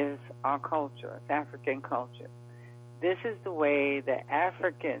is our culture. It's African culture. This is the way that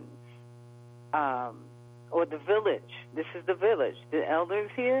Africans, or the village, this is the village, the elders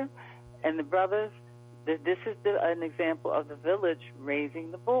here and the brothers, this is an example of the village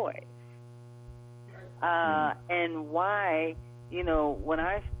raising the boys. And why, when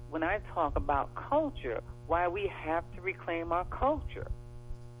I talk about culture, why we have to reclaim our culture.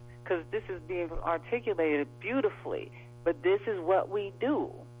 Because this is being articulated beautifully. But this is what we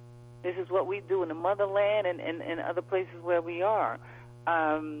do. This is what we do in the motherland and other places where we are.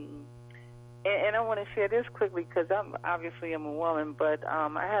 And I want to share this quickly because I'm a woman, but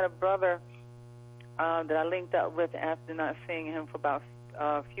I had a brother that I linked up with after not seeing him for about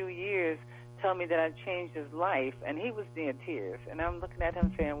a few years tell me that I changed his life, and he was in tears. And I'm looking at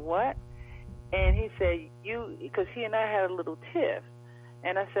him saying, what? And he said, because he and I had a little tiff.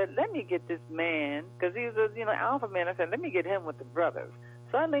 And I said, let me get this man, because he was a alpha man. I said, let me get him with the brothers.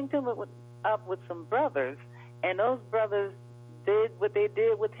 So I linked him up with some brothers, and those brothers did what they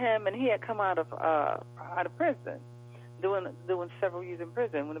did with him, and he had come out of prison, doing several years in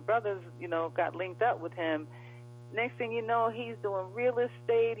prison. When the brothers, got linked up with him, next thing you know, he's doing real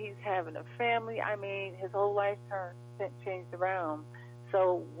estate. He's having a family. I mean, his whole life changed around.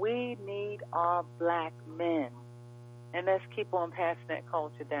 So we need our black men. And let's keep on passing that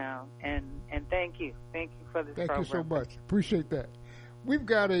culture down. And thank you for this program. Thank you so much. Appreciate that. We've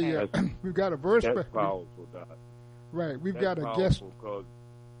got a verse. That's powerful, Doc. Right. We've That's got a guest. Because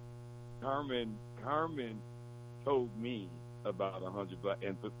Carmen told me about 100 black,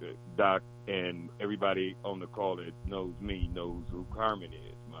 and Doc and everybody on the call that knows me knows who Carmen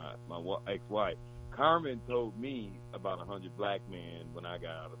is, my ex-wife. Carmen told me about 100 black men when I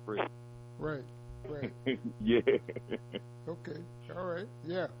got out of prison. Right. Yeah. Okay. All right.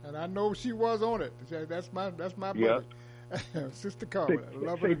 Yeah. And I know she was on it. That's my buddy. Sister Carmen. I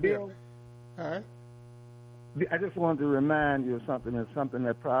love her. Bill, all right. I just wanted to remind you of something. It's something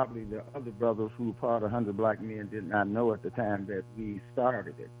that probably the other brothers who were part of 100 Black Men did not know at the time that we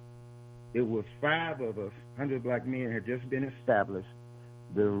started it. It was 5 of us. 100 Black Men had just been established.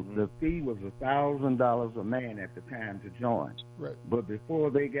 The fee was $1,000 a man at the time to join. Right. But before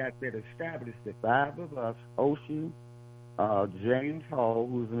they got that established, the 5 of us, Ocean, James Hall,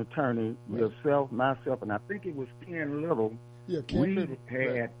 who's an attorney, yourself, myself, and I think it was Ken Little. Yeah, Ken we Little.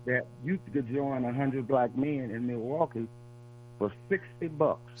 had that you could join 100 Black Men in Milwaukee for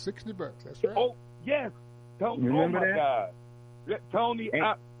 $60. $60, that's right. Oh, yes. Tony, you remember that? God. Tony,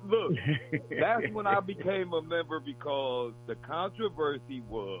 look, that's when I became a member because the controversy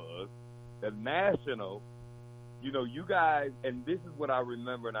was the national, you guys, and this is what I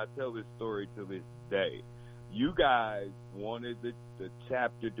remember, and I tell this story to this day. You guys wanted the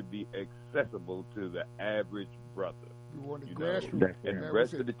chapter to be accessible to the average brother. You wanted grassroots. And the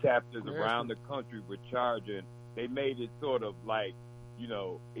rest of the chapters around the country were charging. They made it sort of like,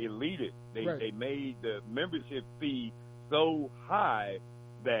 elitist. They made the membership fee so high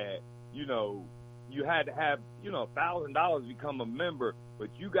that, you had to have, $1,000 become a member, but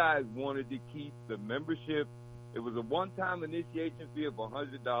you guys wanted to keep the membership. It was a one-time initiation fee of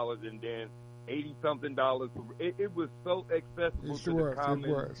 $100 and then $80-something. It was so accessible to the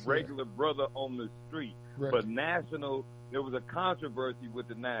common regular brother on the street. Right. But national, there was a controversy with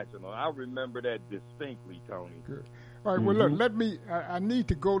the national. I remember that distinctly, Tony. Good. All right, well, look, I need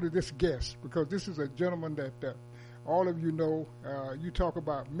to go to this guest because this is a gentleman that all of you know. You talk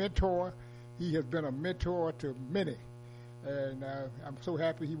about mentor. He has been a mentor to many. And I'm so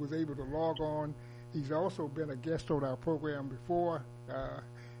happy he was able to log on. He's also been a guest on our program before.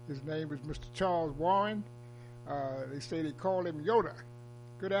 His name is Mr. Charles Warren. They say they call him Yoda.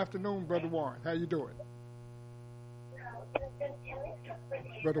 Good afternoon, Brother Warren. How you doing?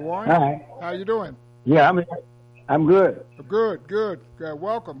 Brother Warren? Hi. How you doing? Yeah, I'm good. Good.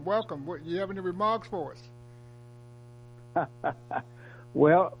 Welcome. What, you have any remarks for us?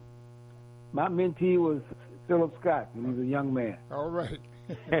 Well, my mentee was Phillip Scott when he was a young man. All right.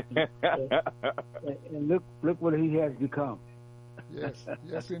 and look what he has become.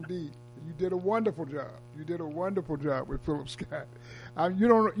 Yes, indeed. You did a wonderful job with Phillip Scott. You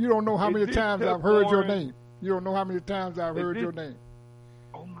don't know how many times I've heard your name. You don't know how many times I've heard your name.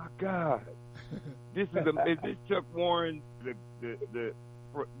 Oh my God. Is this Chuck Warren? Did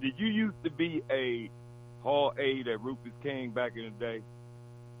you used to be a hall aide at Rufus King back in the day?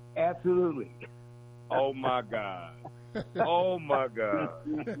 Absolutely. Oh my God. Oh my God.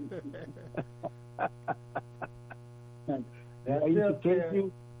 I used to take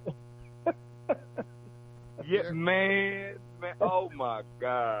you. Yeah, man. Oh my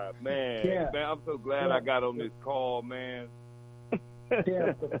God, man. Yeah. Man, I'm so glad I got on this call, man.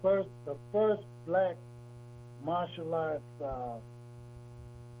 Yeah, the first black martial arts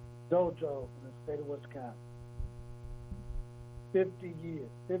dojo in the state of Wisconsin. 50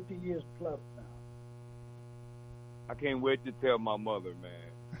 years plus now. I can't wait to tell my mother, man.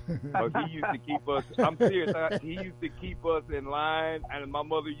 But he used to keep us. I'm serious. He used to keep us in line, and my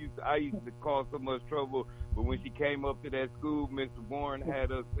mother I used to cause so much trouble. But when she came up to that school, Mr. Warren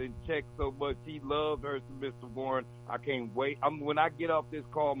had us in check so much. She loved her to Mr. Warren. I can't wait. When I get off this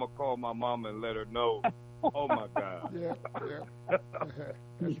call, I'm gonna call my mama and let her know. Oh my God. Yeah.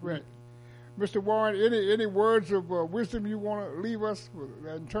 That's right. Mr. Warren, any words of wisdom you want to leave us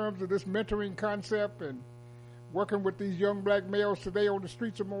in terms of this mentoring concept and working with these young black males today on the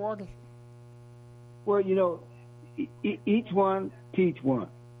streets of Milwaukee? Well, each one teach one.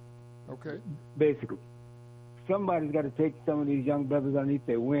 Okay. Basically, somebody's got to take some of these young brothers underneath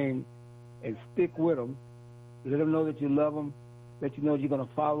their wing and stick with them. Let them know that you love them, that you know you're going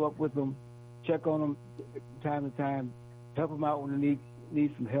to follow up with them, check on them from time to time, help them out when they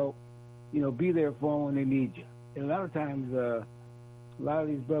need some help. Be there for them when they need you. And a lot of times, a lot of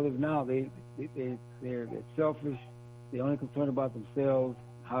these brothers now, they're selfish. They're only concerned about themselves,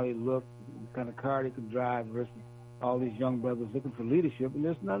 how they look, the kind of car they can drive, versus all these young brothers looking for leadership, and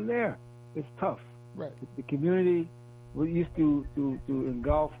there's none there. It's tough. Right. The community, we used to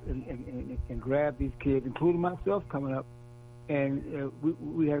engulf and grab these kids, including myself coming up, and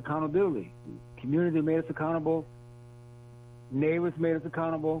we had accountability. The community made us accountable. Neighbors made us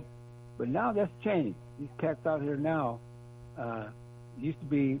accountable. But now that's changed. These cats out here now used to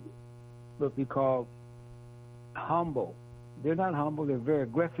be what we call humble. They're not humble. They're very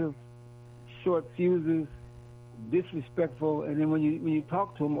aggressive, short fuses, disrespectful. And then when you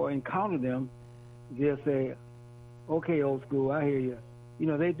talk to them or encounter them, they'll say, "Okay, old school, I hear you."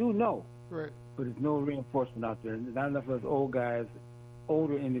 They do know. Right. But there's no reinforcement out there. Not enough of us old guys,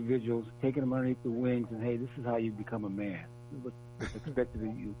 older individuals, taking them underneath the wings and, hey, this is how you become a man. What's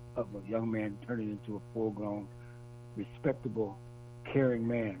expected of a young man turning into a full-grown, respectable, caring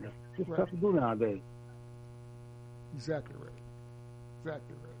man. That's just tough to do nowadays. Exactly right.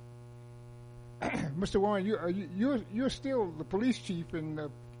 Mr. Warren, you're still the police chief in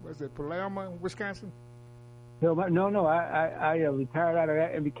Palermo, Wisconsin? No. I retired out of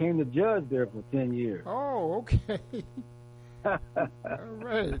that and became the judge there for 10 years. Oh, okay. All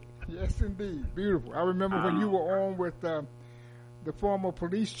right. Yes, indeed. Beautiful. I remember when you were on with the former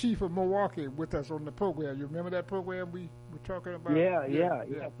police chief of Milwaukee with us on the program. You remember that program we were talking about?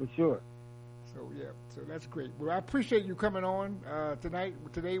 Yeah, for sure. So that's great. Well, I appreciate you coming on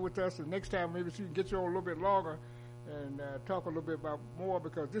today with us, and next time maybe we can get you on a little bit longer and talk a little bit about more,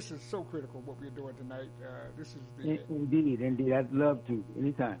 because this is so critical what we're doing tonight. This is Indeed. I'd love to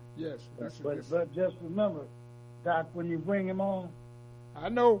anytime. Yes. But just remember, Doc, when you bring him on, I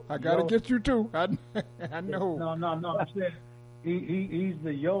know I got to get you too. I know. No. I said he's the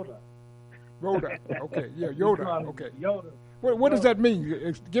Yoda. Yoda. Okay. Yeah, Yoda. Okay. Yoda. What does that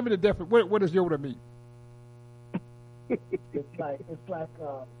mean? Give me the definition. What does Yoda mean? It's like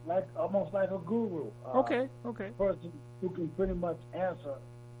almost like a guru. Okay. Person who can pretty much answer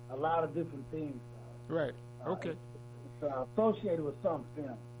a lot of different things. Right. Okay. It's associated with something,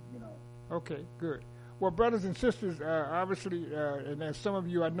 Okay. Good. Well, brothers and sisters, obviously, and as some of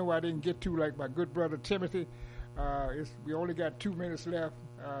you I know I didn't get to, like my good brother Timothy. We only got 2 minutes left.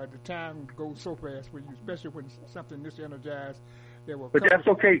 The time goes so fast, especially when something this energized. But that's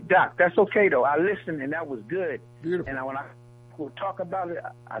okay, Doc. That's okay, though. I listened, and that was good. Beautiful. And we'll talk about it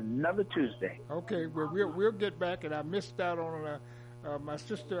another Tuesday. Okay. Well, we'll get back. And I missed out on my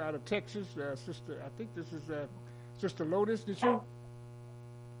sister out of Texas. I think this is Sister Lotus. Did you?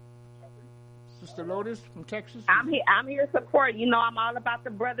 Sister Lotus from Texas? I'm here to support. I'm all about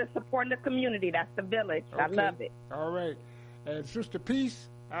the brothers supporting the community. That's the village. Okay. I love it. All right. And Sister Peace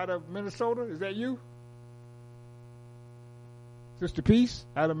out of Minnesota, is that you? Sister Peace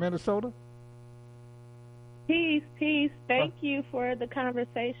out of Minnesota? Peace. Thank you for the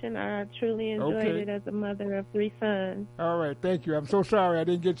conversation. I truly enjoyed it as a mother of 3 sons. All right. Thank you. I'm so sorry I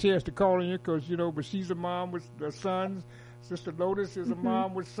didn't get a chance to call on you because, but she's a mom with sons. Sister Lotus is a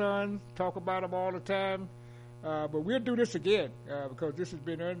mom with sons. Talk about them all the time. But we'll do this again because this has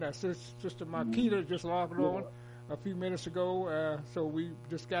been earned. Our Sister Marquita just logged on a few minutes ago, so we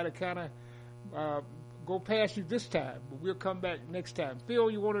just got to kind of go past you this time. But we'll come back next time. Phil,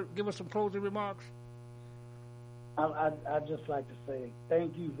 you want to give us some closing remarks? I'd just like to say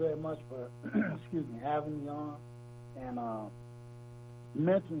thank you very much for having me on, and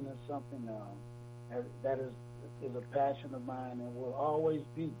mentoring is something that is a passion of mine and will always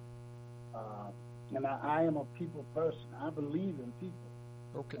be. And I am a people person. I believe in people.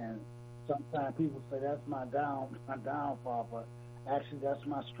 Okay. And sometimes people say that's my downfall, but actually that's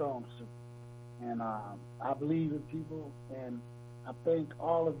my strong suit. And I believe in people, and I thank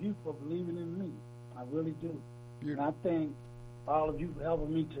all of you for believing in me. I really do. And I thank all of you for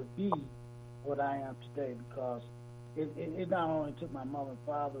helping me to be what I am today, because it not only took my mother and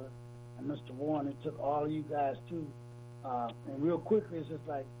father and Mr. Warren, it took all of you guys too. And real quickly, it's just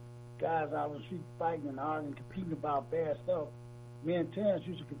like guys out on the street fighting and arguing, competing about bad stuff. Me and Terrence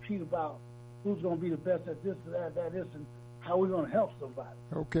used to compete about who's going to be the best at this, that, and how we're going to help somebody.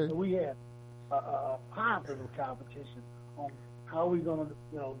 Okay. So we had a positive competition on how we're going to,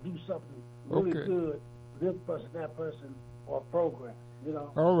 do something really good. This person, that person, or program.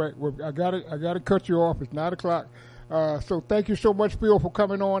 All right. Well, I got to cut you off. It's 9:00. So thank you so much, Phil, for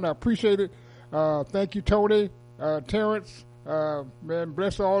coming on. I appreciate it. Thank you, Tony, Terrence. Man,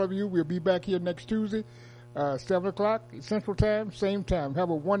 bless all of you. We'll be back here next Tuesday, 7:00 Central Time, same time. Have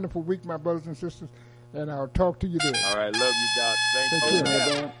a wonderful week, my brothers and sisters, and I'll talk to you then. All right, love you, Doc. Thank you.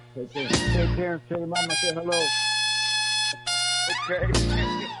 Take care. Hey, Terrence, tell your mama, say hello.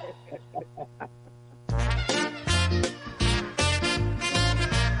 Okay.